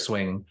tire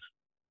swing,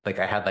 like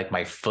I had like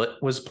my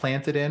foot was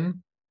planted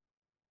in,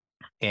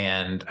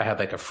 and I had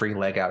like a free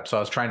leg out, so I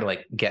was trying to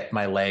like get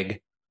my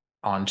leg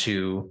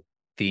onto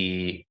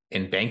the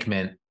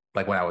embankment,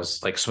 like when I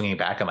was like swinging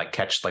back and like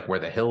catch like where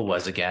the hill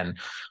was again.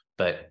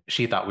 But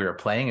she thought we were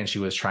playing, and she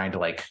was trying to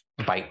like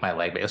bite my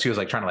leg. She was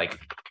like trying to like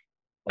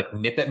like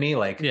nip at me,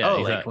 like, Yeah,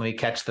 oh, like let me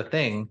catch the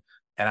thing.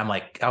 And I'm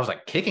like, I was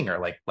like kicking her,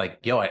 like,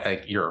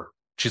 yo,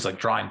 she's like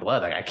drawing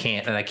blood. Like I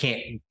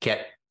can't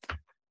get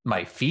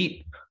my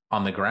feet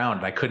on the ground.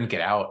 And I couldn't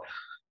get out.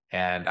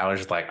 And I was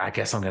just like, I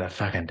guess I'm gonna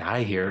fucking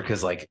die here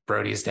because like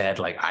Brody's dead.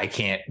 Like I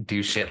can't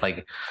do shit.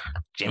 Like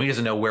Jamie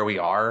doesn't know where we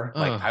are.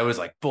 Like I was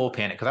like full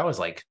panic because I was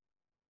like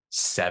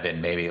 7,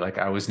 maybe. Like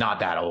I was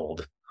not that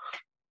old.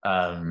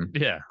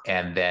 Yeah.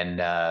 And then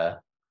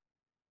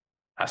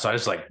so I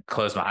just like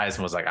closed my eyes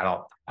and was like, I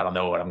don't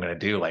know what I'm gonna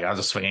do. Like I was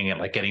just swinging and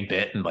like getting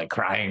bit and like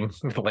crying.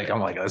 Like I'm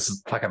like, this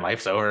is fucking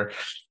life's over.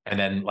 And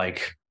then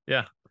like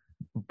yeah,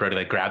 Brody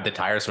like grabbed the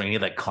tire swing. He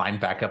like climbed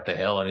back up the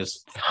hill and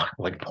just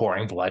like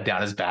pouring blood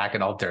down his back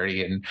and all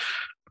dirty. And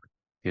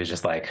he was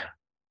just like,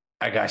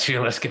 I got you.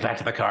 Let's get back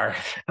to the car.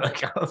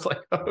 Like I was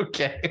like,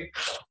 okay.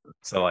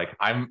 So like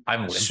I'm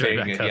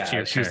limping.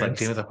 Yeah. She was like,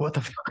 Jamie was like, what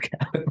the fuck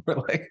happened? We're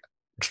like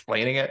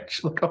explaining it.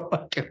 She's like, oh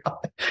my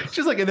God.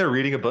 She's like in there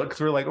reading a book because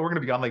we're like, oh, we're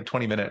gonna be gone like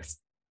 20 minutes.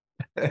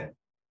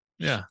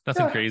 Yeah,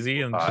 nothing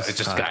crazy. And it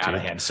just got out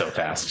of hand so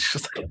fast.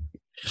 She's like,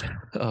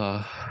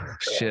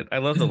 shit. I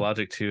love the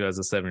logic too as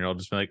a 7-year-old,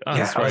 just be like, oh,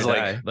 yeah, I was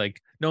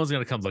like no one's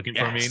gonna come looking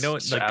for me. No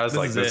one, like, I was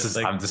like, this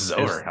is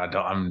over.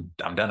 I'm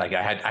done. Like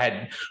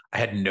I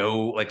had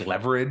no like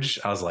leverage.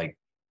 I was like,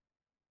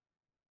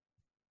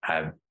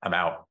 I'm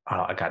out.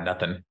 I got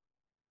nothing.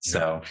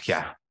 So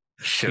yeah.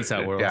 Peace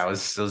out, world. Yeah, it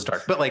was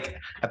dark. But like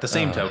at the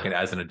same token,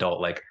 as an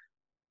adult, like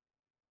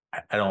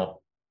I don't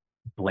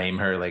blame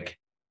her like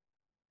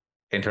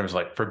in terms of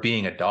like for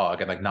being a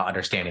dog and like not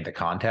understanding the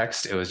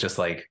context. It was just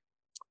like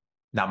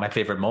not my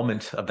favorite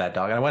moment of that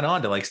dog. And I went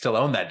on to like still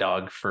own that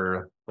dog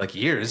for like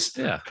years.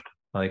 Yeah.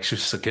 Like she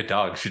was just a good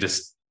dog. She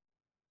just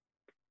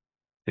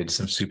did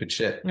some stupid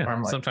shit.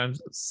 Yeah. Like,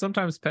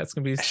 sometimes pets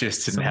can be. She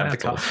just didn't have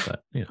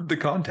the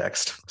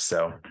context.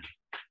 So.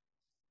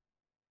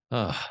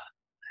 Oh,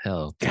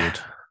 hell, dude. Yeah.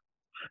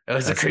 It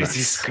was a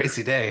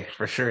crazy day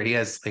for sure. He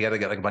had to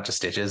get like a bunch of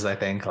stitches, I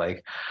think.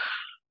 Like,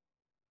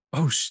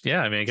 oh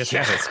yeah, I mean, I guess he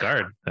got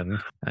scarred, and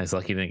I was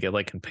lucky he didn't get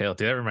like impaled.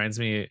 Dude, that reminds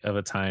me of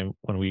a time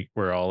when we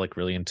were all like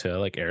really into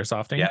like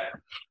airsofting. Yeah,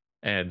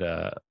 and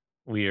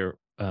we were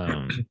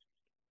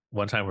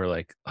one time we were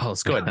like, oh,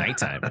 let's go at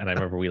nighttime, and I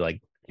remember we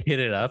like hit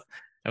it up,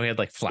 and we had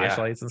like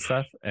flashlights and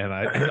stuff, and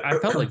I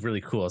felt like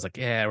really cool. I was like,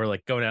 yeah, we're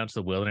like going out into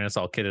the wilderness,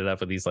 all kitted up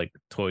with these like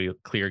toy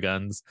clear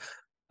guns.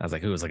 I was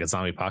like, it was like a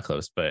zombie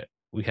apocalypse, but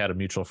we had a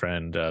mutual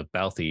friend,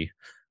 Balthy,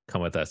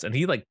 come with us, and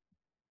he like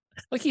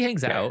he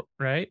hangs out,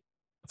 right?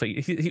 But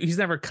he's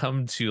never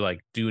come to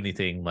like do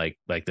anything like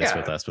this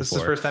with us before. This is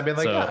the first time being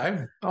like,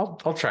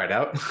 I'll try it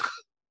out.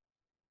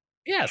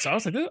 Yeah, so I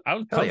was like, I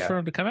was pumped for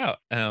him to come out.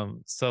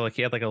 So like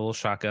he had like a little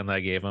shotgun that I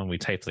gave him. We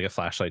typed like a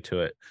flashlight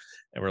to it,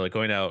 and we're like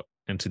going out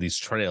into these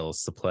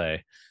trails to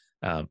play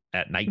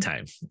at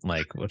nighttime,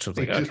 like, which was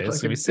like, okay, this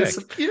is gonna be sick.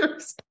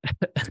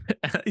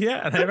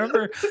 Yeah, and I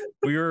remember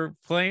we were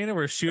playing and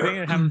we're shooting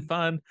and having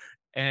fun,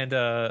 and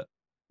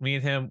me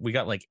and him, we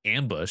got like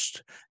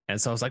ambushed, and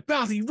so I was like,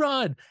 Balthy,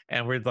 run!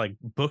 And we're like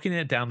booking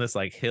it down this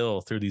like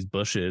hill through these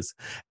bushes,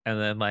 and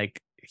then like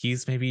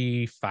he's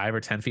maybe 5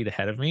 or 10 feet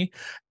ahead of me,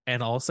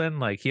 and all of a sudden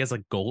like he has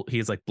like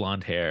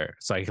blonde hair,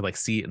 so I could like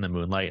see it in the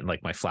moonlight and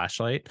like my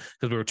flashlight,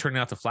 because we were turning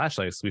out the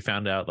flashlights. We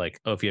found out like,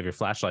 oh, if you have your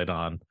flashlight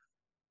on,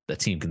 the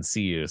team can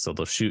see you, so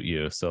they'll shoot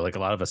you. So like a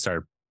lot of us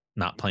started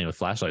not playing with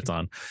flashlights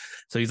on.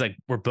 So he's like,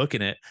 we're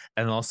booking it,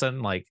 and all of a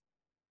sudden like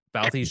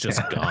Balthy's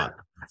just gone.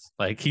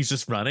 Like he's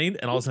just running,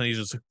 and all of a sudden he's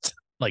just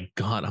like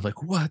gone. I'm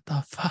like, what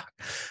the fuck?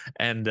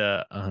 And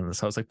so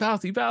I was like,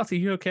 Balthy,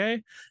 you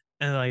okay?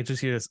 And I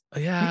just hear this,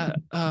 yeah.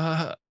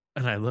 And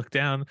I look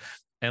down,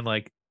 and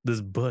like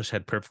this bush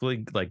had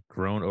perfectly like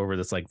grown over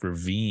this like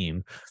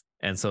ravine.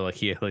 And so like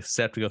he had like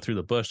stepped to go through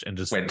the bush and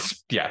just went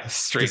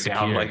straight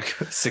down like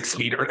 6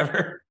 feet or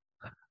whatever.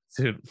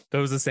 Dude, that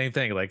was the same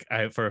thing. Like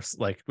I first,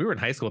 like we were in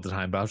high school at the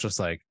time, but I was just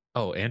like,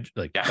 oh, and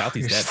like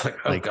Balthy's dead. Like,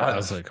 oh, like God. I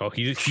was like, oh,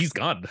 he's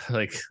gone.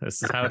 Like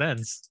this is how it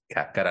ends.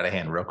 Got out of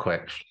hand real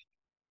quick.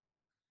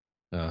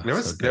 There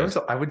was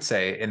I would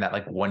say in that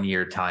like 1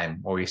 year time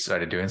where we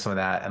started doing some of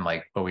that, and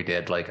like what we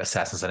did like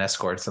Assassins and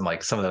Escorts and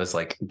like some of those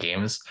like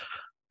games.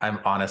 I'm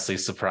honestly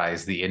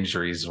surprised the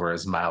injuries were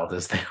as mild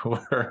as they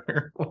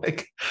were.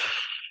 like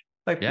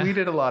we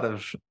did a lot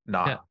of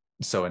not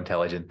so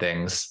intelligent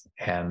things,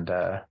 and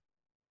there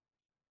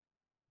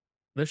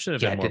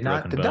should have been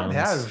more did not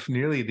have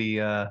nearly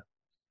the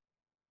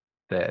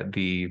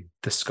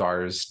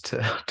scars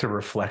to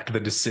reflect the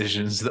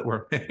decisions that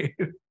were made.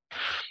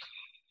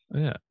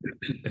 Yeah,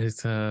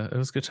 it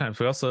was good times.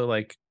 We also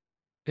like,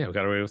 we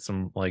got away with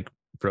some like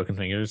broken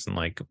fingers and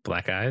like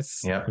black eyes,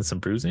 and some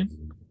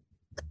bruising.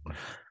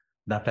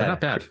 Not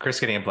bad. Chris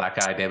getting a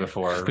black eye day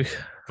before.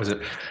 Was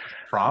it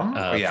prom? Prom?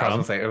 I was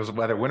gonna say it was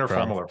whether winter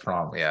formal or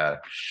prom. Yeah,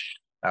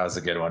 that was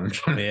a good one.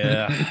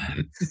 Yeah,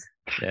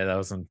 that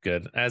wasn't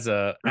good. As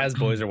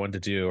boys are one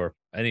to do, or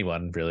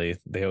anyone really,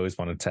 they always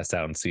want to test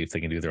out and see if they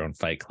can do their own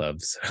fight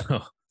clubs.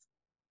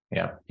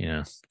 Yeah,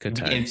 good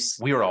times.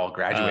 We were all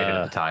graduated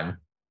at the time,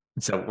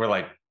 so we're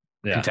like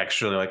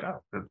contextually like,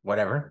 oh,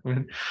 whatever.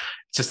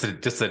 It's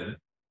just a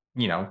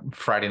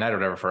Friday night or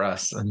whatever for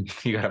us, and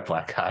you got a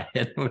black eye,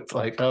 and it's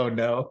like, oh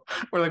no.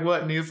 We're like,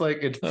 what? And he's like,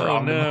 it's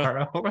prom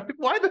tomorrow. We're like,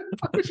 why the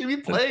fuck would you be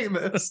playing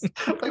this?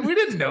 Like, we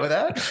didn't know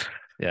that.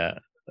 Yeah.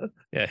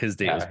 His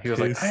date was he was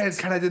like, I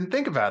kind of didn't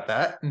think about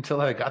that until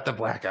I got the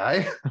black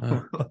eye.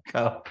 Like,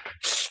 oh,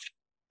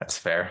 that's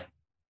fair.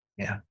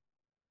 Yeah.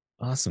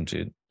 Awesome,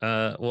 dude.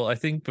 Well, I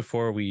think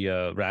before we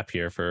wrap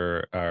here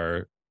for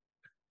our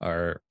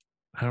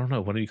I don't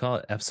know, what do you call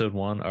it? Episode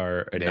 1,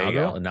 our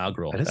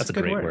inaugural. That's a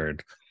great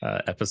word.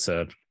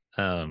 Episode.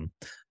 Don't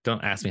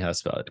ask me how to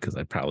spell it because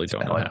I probably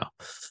don't know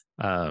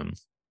how.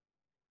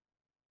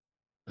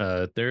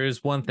 There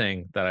is one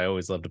thing that I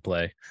always love to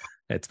play.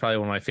 It's probably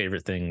one of my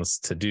favorite things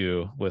to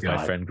do with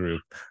my friend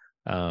group.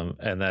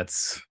 And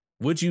that's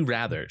Would You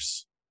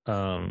Rathers.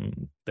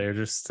 They're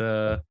just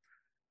I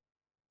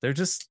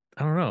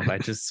don't know. I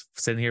just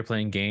sitting here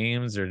playing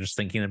games or just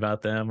thinking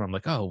about them. I'm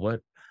like, oh,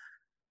 what?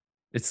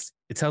 It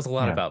tells a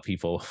lot about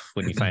people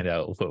when you find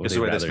out what this is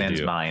where this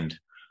man's mind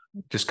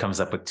just comes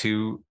up with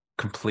 2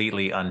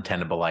 completely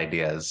untenable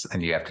ideas,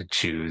 and you have to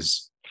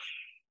choose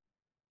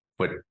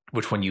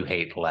which one you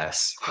hate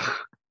less.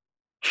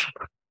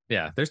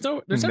 Yeah, there's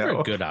never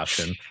a good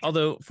option.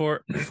 Although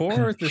for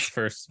this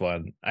first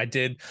one, I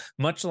did,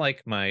 much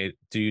like my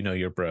Do You Know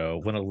Your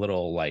Bro, went a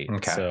little light.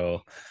 Okay.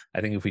 So I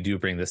think if we do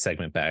bring this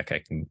segment back,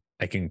 I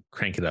can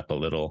crank it up a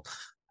little.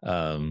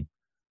 But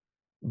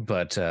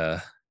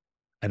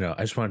I know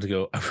I just wanted to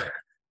go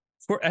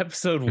for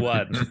episode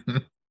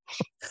 1.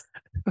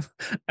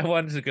 I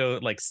wanted to go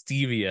like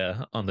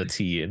stevia on the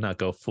tea and not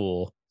go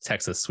full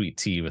Texas sweet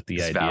tea with the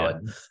it's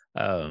idea.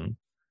 Valid.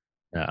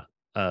 Yeah.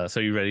 So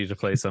you ready to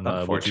play some?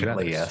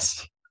 Unfortunately,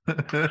 yes.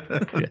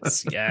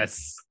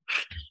 yes.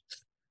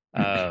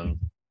 I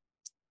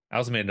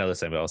also made another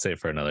segment. I'll save it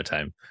for another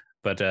time.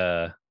 But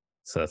so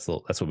that's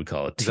what we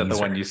call it. Is that the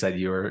one you said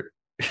you were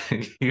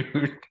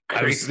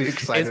crazy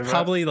excited about?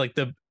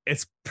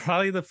 It's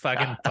probably the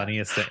fucking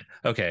funniest thing.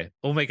 Okay,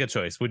 we'll make a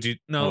choice. Would you?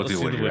 No, let's do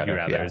the Would You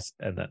Rathers.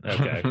 Yeah. And then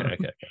okay.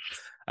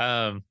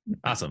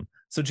 Awesome.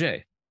 So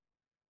Jay,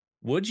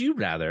 would you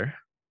rather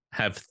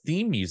have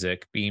theme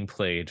music being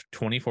played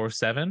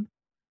 24/7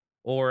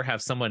 or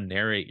have someone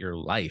narrate your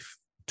life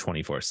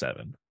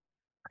 24/7?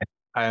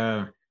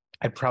 I'd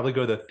probably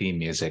go the theme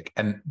music,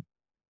 and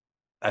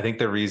I think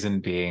the reason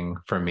being,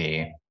 for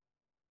me,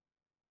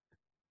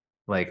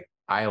 like,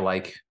 I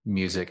like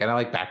music and I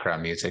like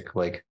background music.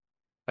 Like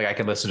I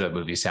can listen to a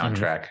movie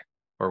soundtrack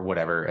or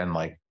whatever and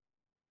like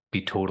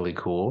be totally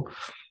cool.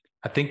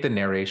 I think the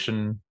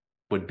narration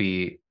would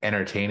be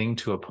entertaining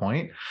to a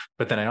point,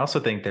 but then I also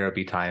think there would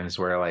be times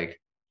where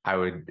like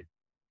I'm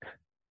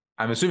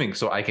assuming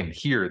so I can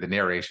hear the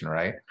narration,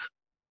 right?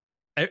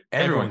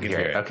 Everyone can hear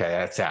it. Okay,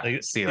 that's that.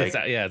 Like, see, like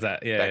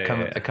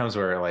that comes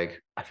where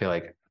like I feel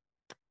like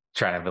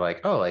trying to be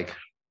like, oh, like,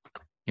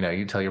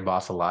 you tell your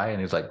boss a lie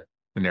and he's like,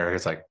 the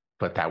narrator's like,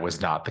 but that was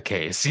not the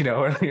case, and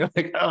you're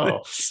like,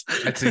 oh,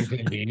 that's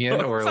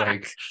inconvenient. Or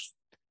like,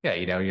 yeah,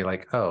 you're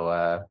like,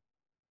 oh,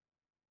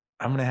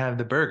 I'm gonna have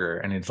the burger,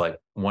 and it's like,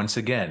 once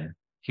again,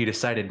 he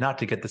decided not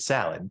to get the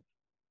salad,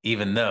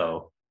 even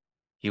though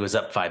he was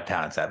up 5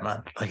 pounds that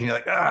month. Like, and you're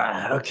like,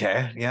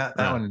 okay, yeah,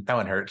 that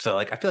one hurt. So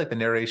like, I feel like the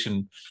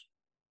narration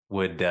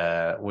would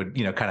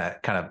kind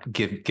of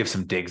give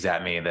some digs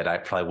at me that I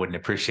probably wouldn't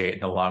appreciate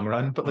in the long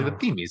run. But like the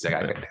theme music,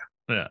 I could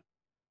do. Yeah.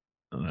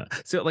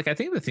 So like I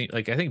think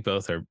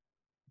both are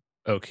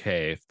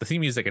okay. The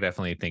theme music I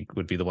definitely think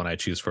would be the one I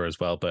choose for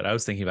as well. But I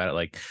was thinking about it,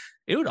 like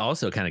it would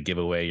also kind of give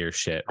away your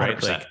shit, right?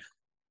 100%.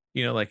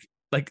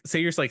 Like say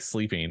you're just like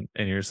sleeping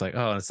and you're just like,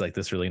 oh, it's like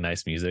this really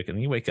nice music, and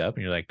you wake up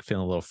and you're like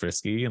feeling a little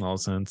frisky, and all of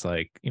a sudden it's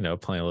like,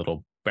 playing a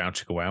little brown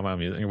chicka wow wow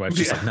music, and your wife's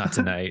just like, not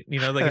tonight,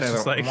 like it's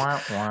just like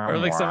or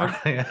like someone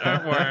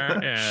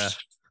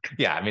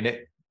yeah, I mean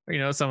it.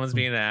 Someone's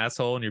being an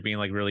asshole and you're being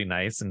like really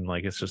nice, and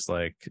like it's just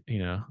like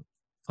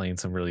playing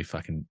some really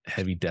fucking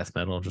heavy death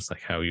metal, just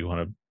like how you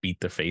want to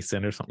beat their face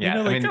in or something.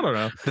 Yeah, I don't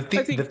know.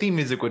 The theme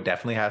music would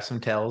definitely have some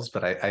tells,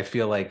 but I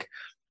feel like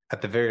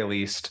at the very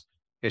least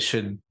it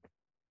should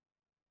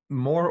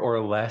more or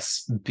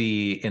less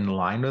be in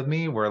line with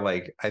me, where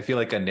like I feel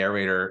like a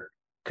narrator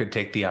could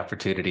take the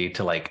opportunity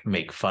to like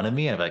make fun of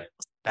me and be like,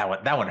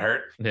 that one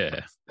hurt.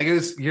 Yeah. Like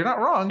you're not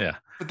wrong. Yeah.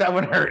 But that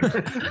one hurt.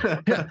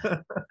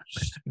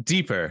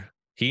 Deeper.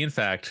 He in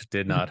fact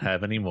did not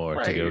have any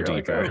more to go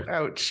deeper. Like,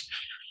 oh, ouch.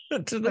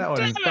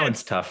 That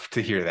one's tough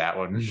to hear, that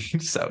one.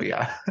 So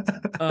yeah.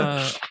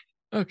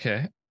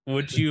 Okay.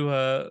 Would you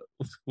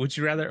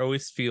rather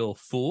always feel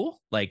full,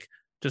 like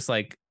just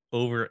like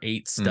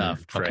overate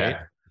stuffed, okay,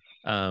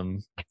 right?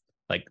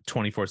 Like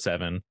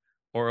 24/7,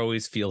 or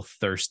always feel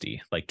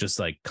thirsty, like just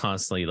like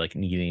constantly like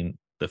needing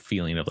the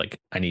feeling of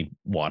like I need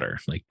water?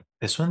 Like,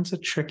 this one's a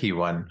tricky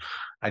one.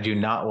 I do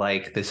not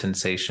like the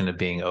sensation of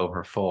being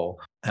over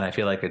full, and I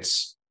feel like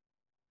it's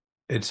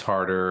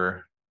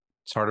harder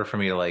for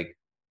me to like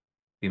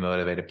be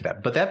motivated for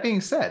that. But that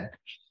being said,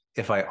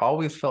 if I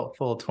always felt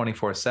full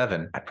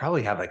 24/7, I'd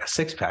probably have like a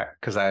 6-pack,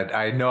 because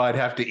I know I'd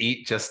have to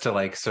eat just to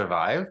like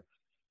survive.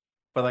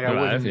 But like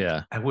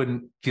I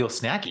wouldn't feel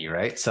snacky,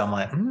 right? So I'm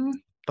like,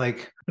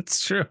 Like,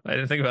 It's true. I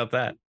didn't think about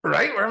that.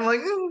 right? Where I'm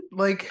like,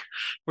 like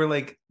we're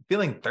like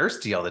feeling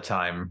thirsty all the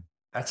time.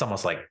 That's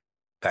almost like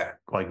that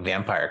like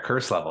vampire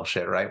curse level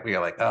shit, right? Where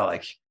you're like, oh,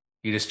 like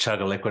you just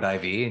chug a liquid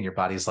IV and your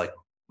body's like,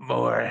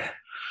 more.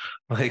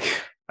 Like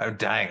I'm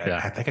dying.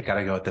 Yeah. I think I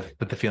gotta go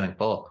with the feeling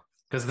full.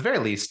 Because at the very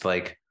least,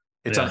 like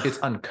it's Yeah. it's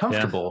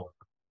uncomfortable,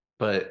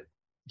 but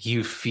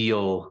you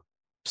feel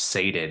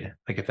sated,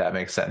 like if that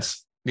makes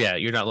sense. Yeah,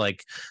 you're not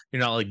like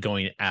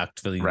going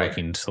actively Right.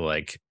 looking to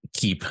like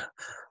keep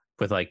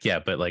with like, yeah,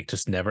 but like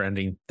just never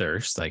ending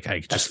thirst. Like I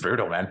That's just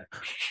brutal, man.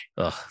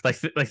 like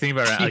think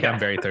about it. Like Yeah. I'm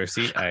very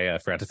thirsty. I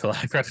forgot to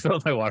fill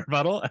up my water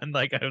bottle, and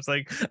like I was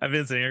like, I've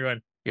been sitting here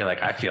going, You're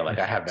like, I feel like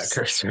I have that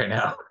curse right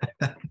now.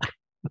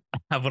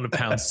 I want to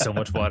pound so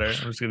much water.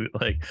 I'm just gonna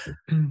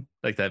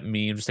like that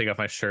meme, just take off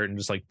my shirt and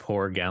just like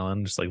pour a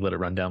gallon, just like let it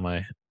run down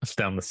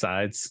the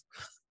sides.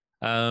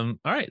 All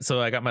right, so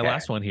I got my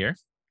last one here.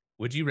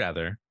 Would you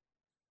rather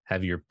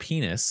have your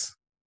penis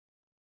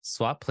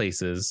swap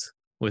places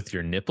with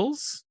your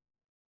nipples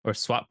or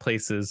swap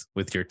places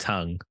with your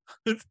tongue?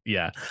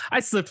 Yeah, I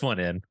slipped one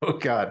in. Oh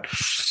God.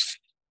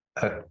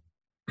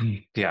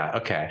 Yeah.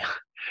 Okay.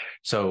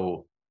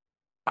 So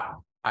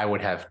I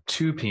would have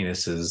two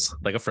penises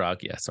Like a frog,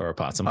 yes, or a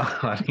possum.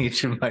 on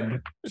each of my.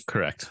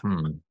 Correct.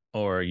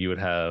 Or you would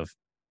have,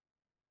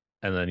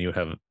 and then you would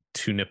have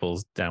two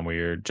nipples down where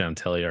your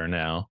genitalia are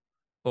now,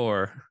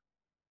 or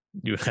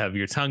you would have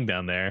your tongue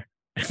down there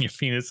and your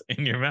penis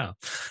in your mouth.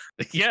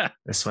 Yeah.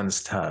 This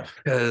one's tough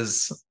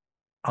because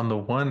on the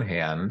one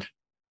hand,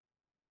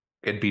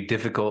 it'd be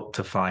difficult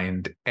to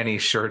find any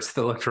shirts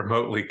that looked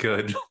remotely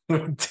good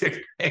with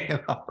dick hanging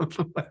off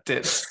of my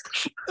tits.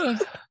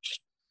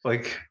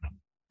 Like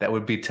that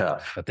would be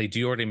tough. But they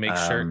do already make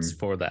shirts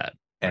for that.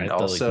 And right?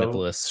 also the, like,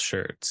 nippleless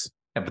shirts.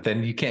 Yeah, but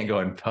then you can't go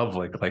in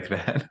public like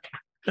that.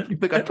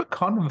 Like I put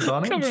condoms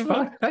on it. It's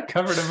fine. I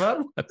covered them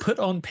up. I put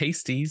on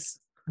pasties.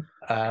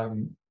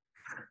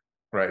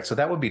 Right. So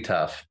that would be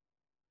tough.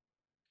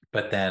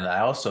 But then I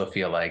also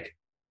feel like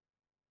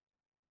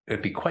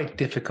it'd be quite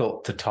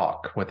difficult to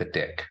talk with a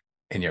dick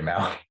in your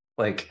mouth,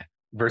 like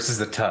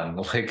versus a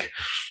tongue. Like,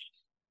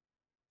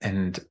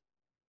 and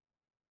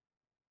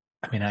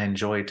I mean, I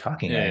enjoy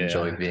talking. I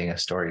enjoy being a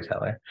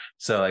storyteller.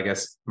 So I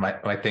guess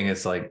my thing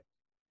is like,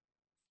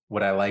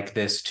 would I like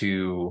this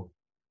to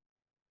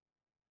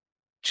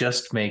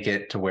just make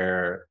it to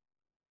where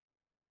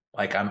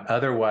like I'm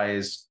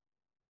otherwise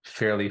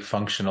fairly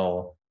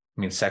functional?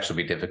 I mean, sex would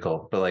be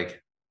difficult, but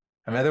like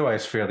I'm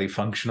otherwise fairly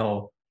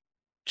functional,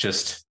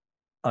 just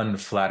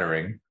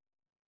unflattering.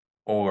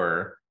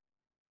 Or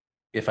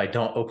if I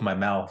don't open my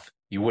mouth,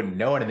 you wouldn't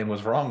know anything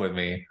was wrong with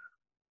me.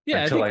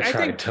 Yeah, until I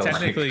think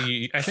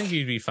technically, I think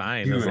you'd be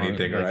fine. Do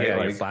anything, like, right? Yeah,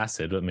 like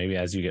flaccid, but maybe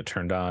as you get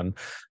turned on,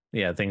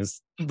 yeah,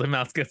 the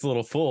mouth gets a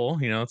little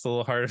full. You know, it's a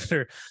little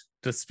harder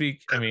to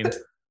speak. I mean,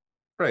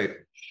 right.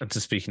 I'm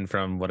just speaking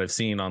from what I've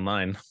seen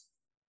online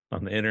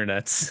on the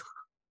internet.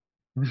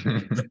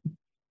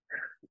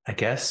 I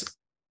guess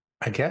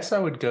I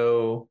would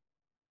go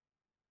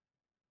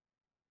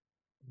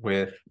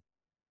with.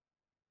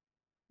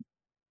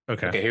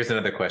 Okay. Here's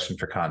another question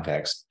for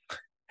context.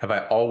 Have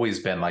I always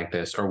been like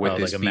this, or would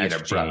this like be an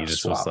abrupt genie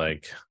just swap? Was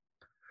like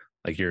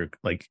you're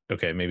like,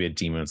 okay, maybe a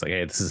demon's like,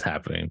 hey, this is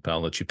happening, but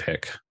I'll let you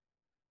pick.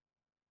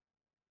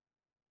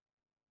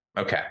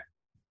 Okay.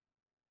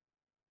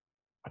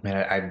 I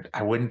mean,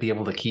 I wouldn't be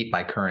able to keep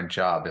my current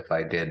job if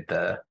I did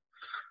the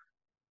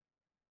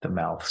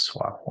mouth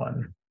swap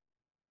one.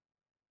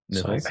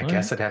 Nipples, so I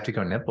guess I'd have to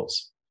go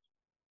nipples.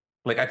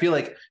 Like I feel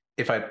like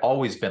if I'd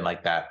always been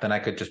like that, then I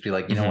could just be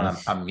like, you know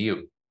what, I'm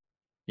mute.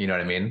 You know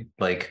what I mean?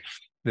 Like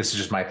this is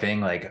just my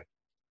thing. Like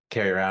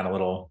carry around a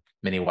little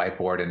mini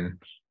whiteboard and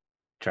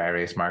dry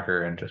erase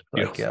marker and just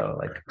like, yo,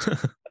 like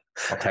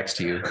I'll text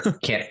you.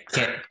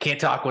 Can't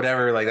talk,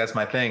 whatever. Like that's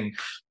my thing.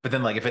 But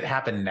then like if it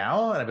happened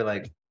now, and I'd be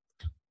like,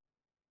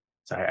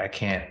 sorry, I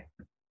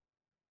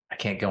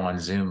can't go on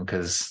Zoom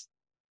because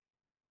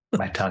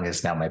my tongue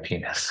is now my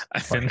penis. I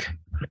can't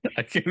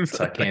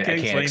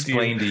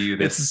explain to you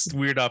this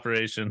weird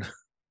operation.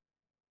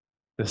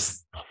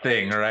 This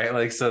thing, right?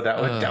 Like so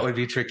that would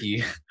be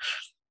tricky.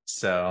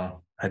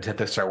 So I'd have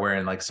to start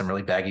wearing like some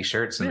really baggy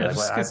shirts and like,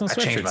 well, I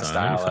changed my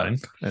style. Fine.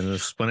 And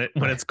just when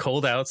it's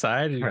cold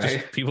outside,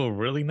 just, people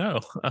really know.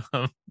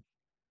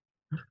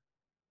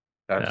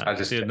 I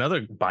just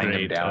another bind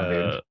them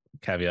down.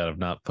 Caveat of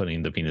not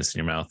putting the penis in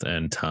your mouth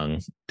and tongue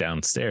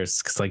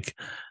downstairs, because like,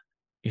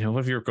 you know,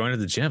 what if you're going to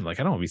the gym? Like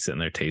I don't want to be sitting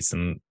there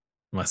tasting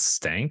my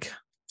stank.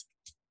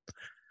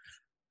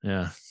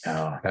 Yeah.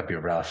 Oh, that'd be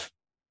rough.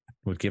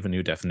 Would give a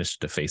new definition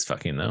to face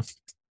fucking though.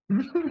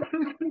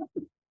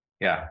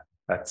 Yeah,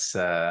 that's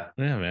yeah,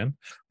 man.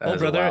 Well,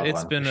 brother,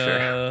 it's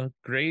been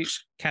great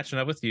catching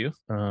up with you.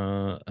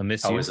 I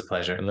miss you. Always a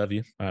pleasure. I love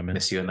you.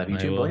 Miss you and love you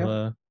too,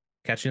 boy.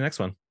 Catch you next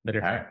one.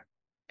 Later. All right.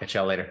 Catch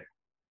y'all later.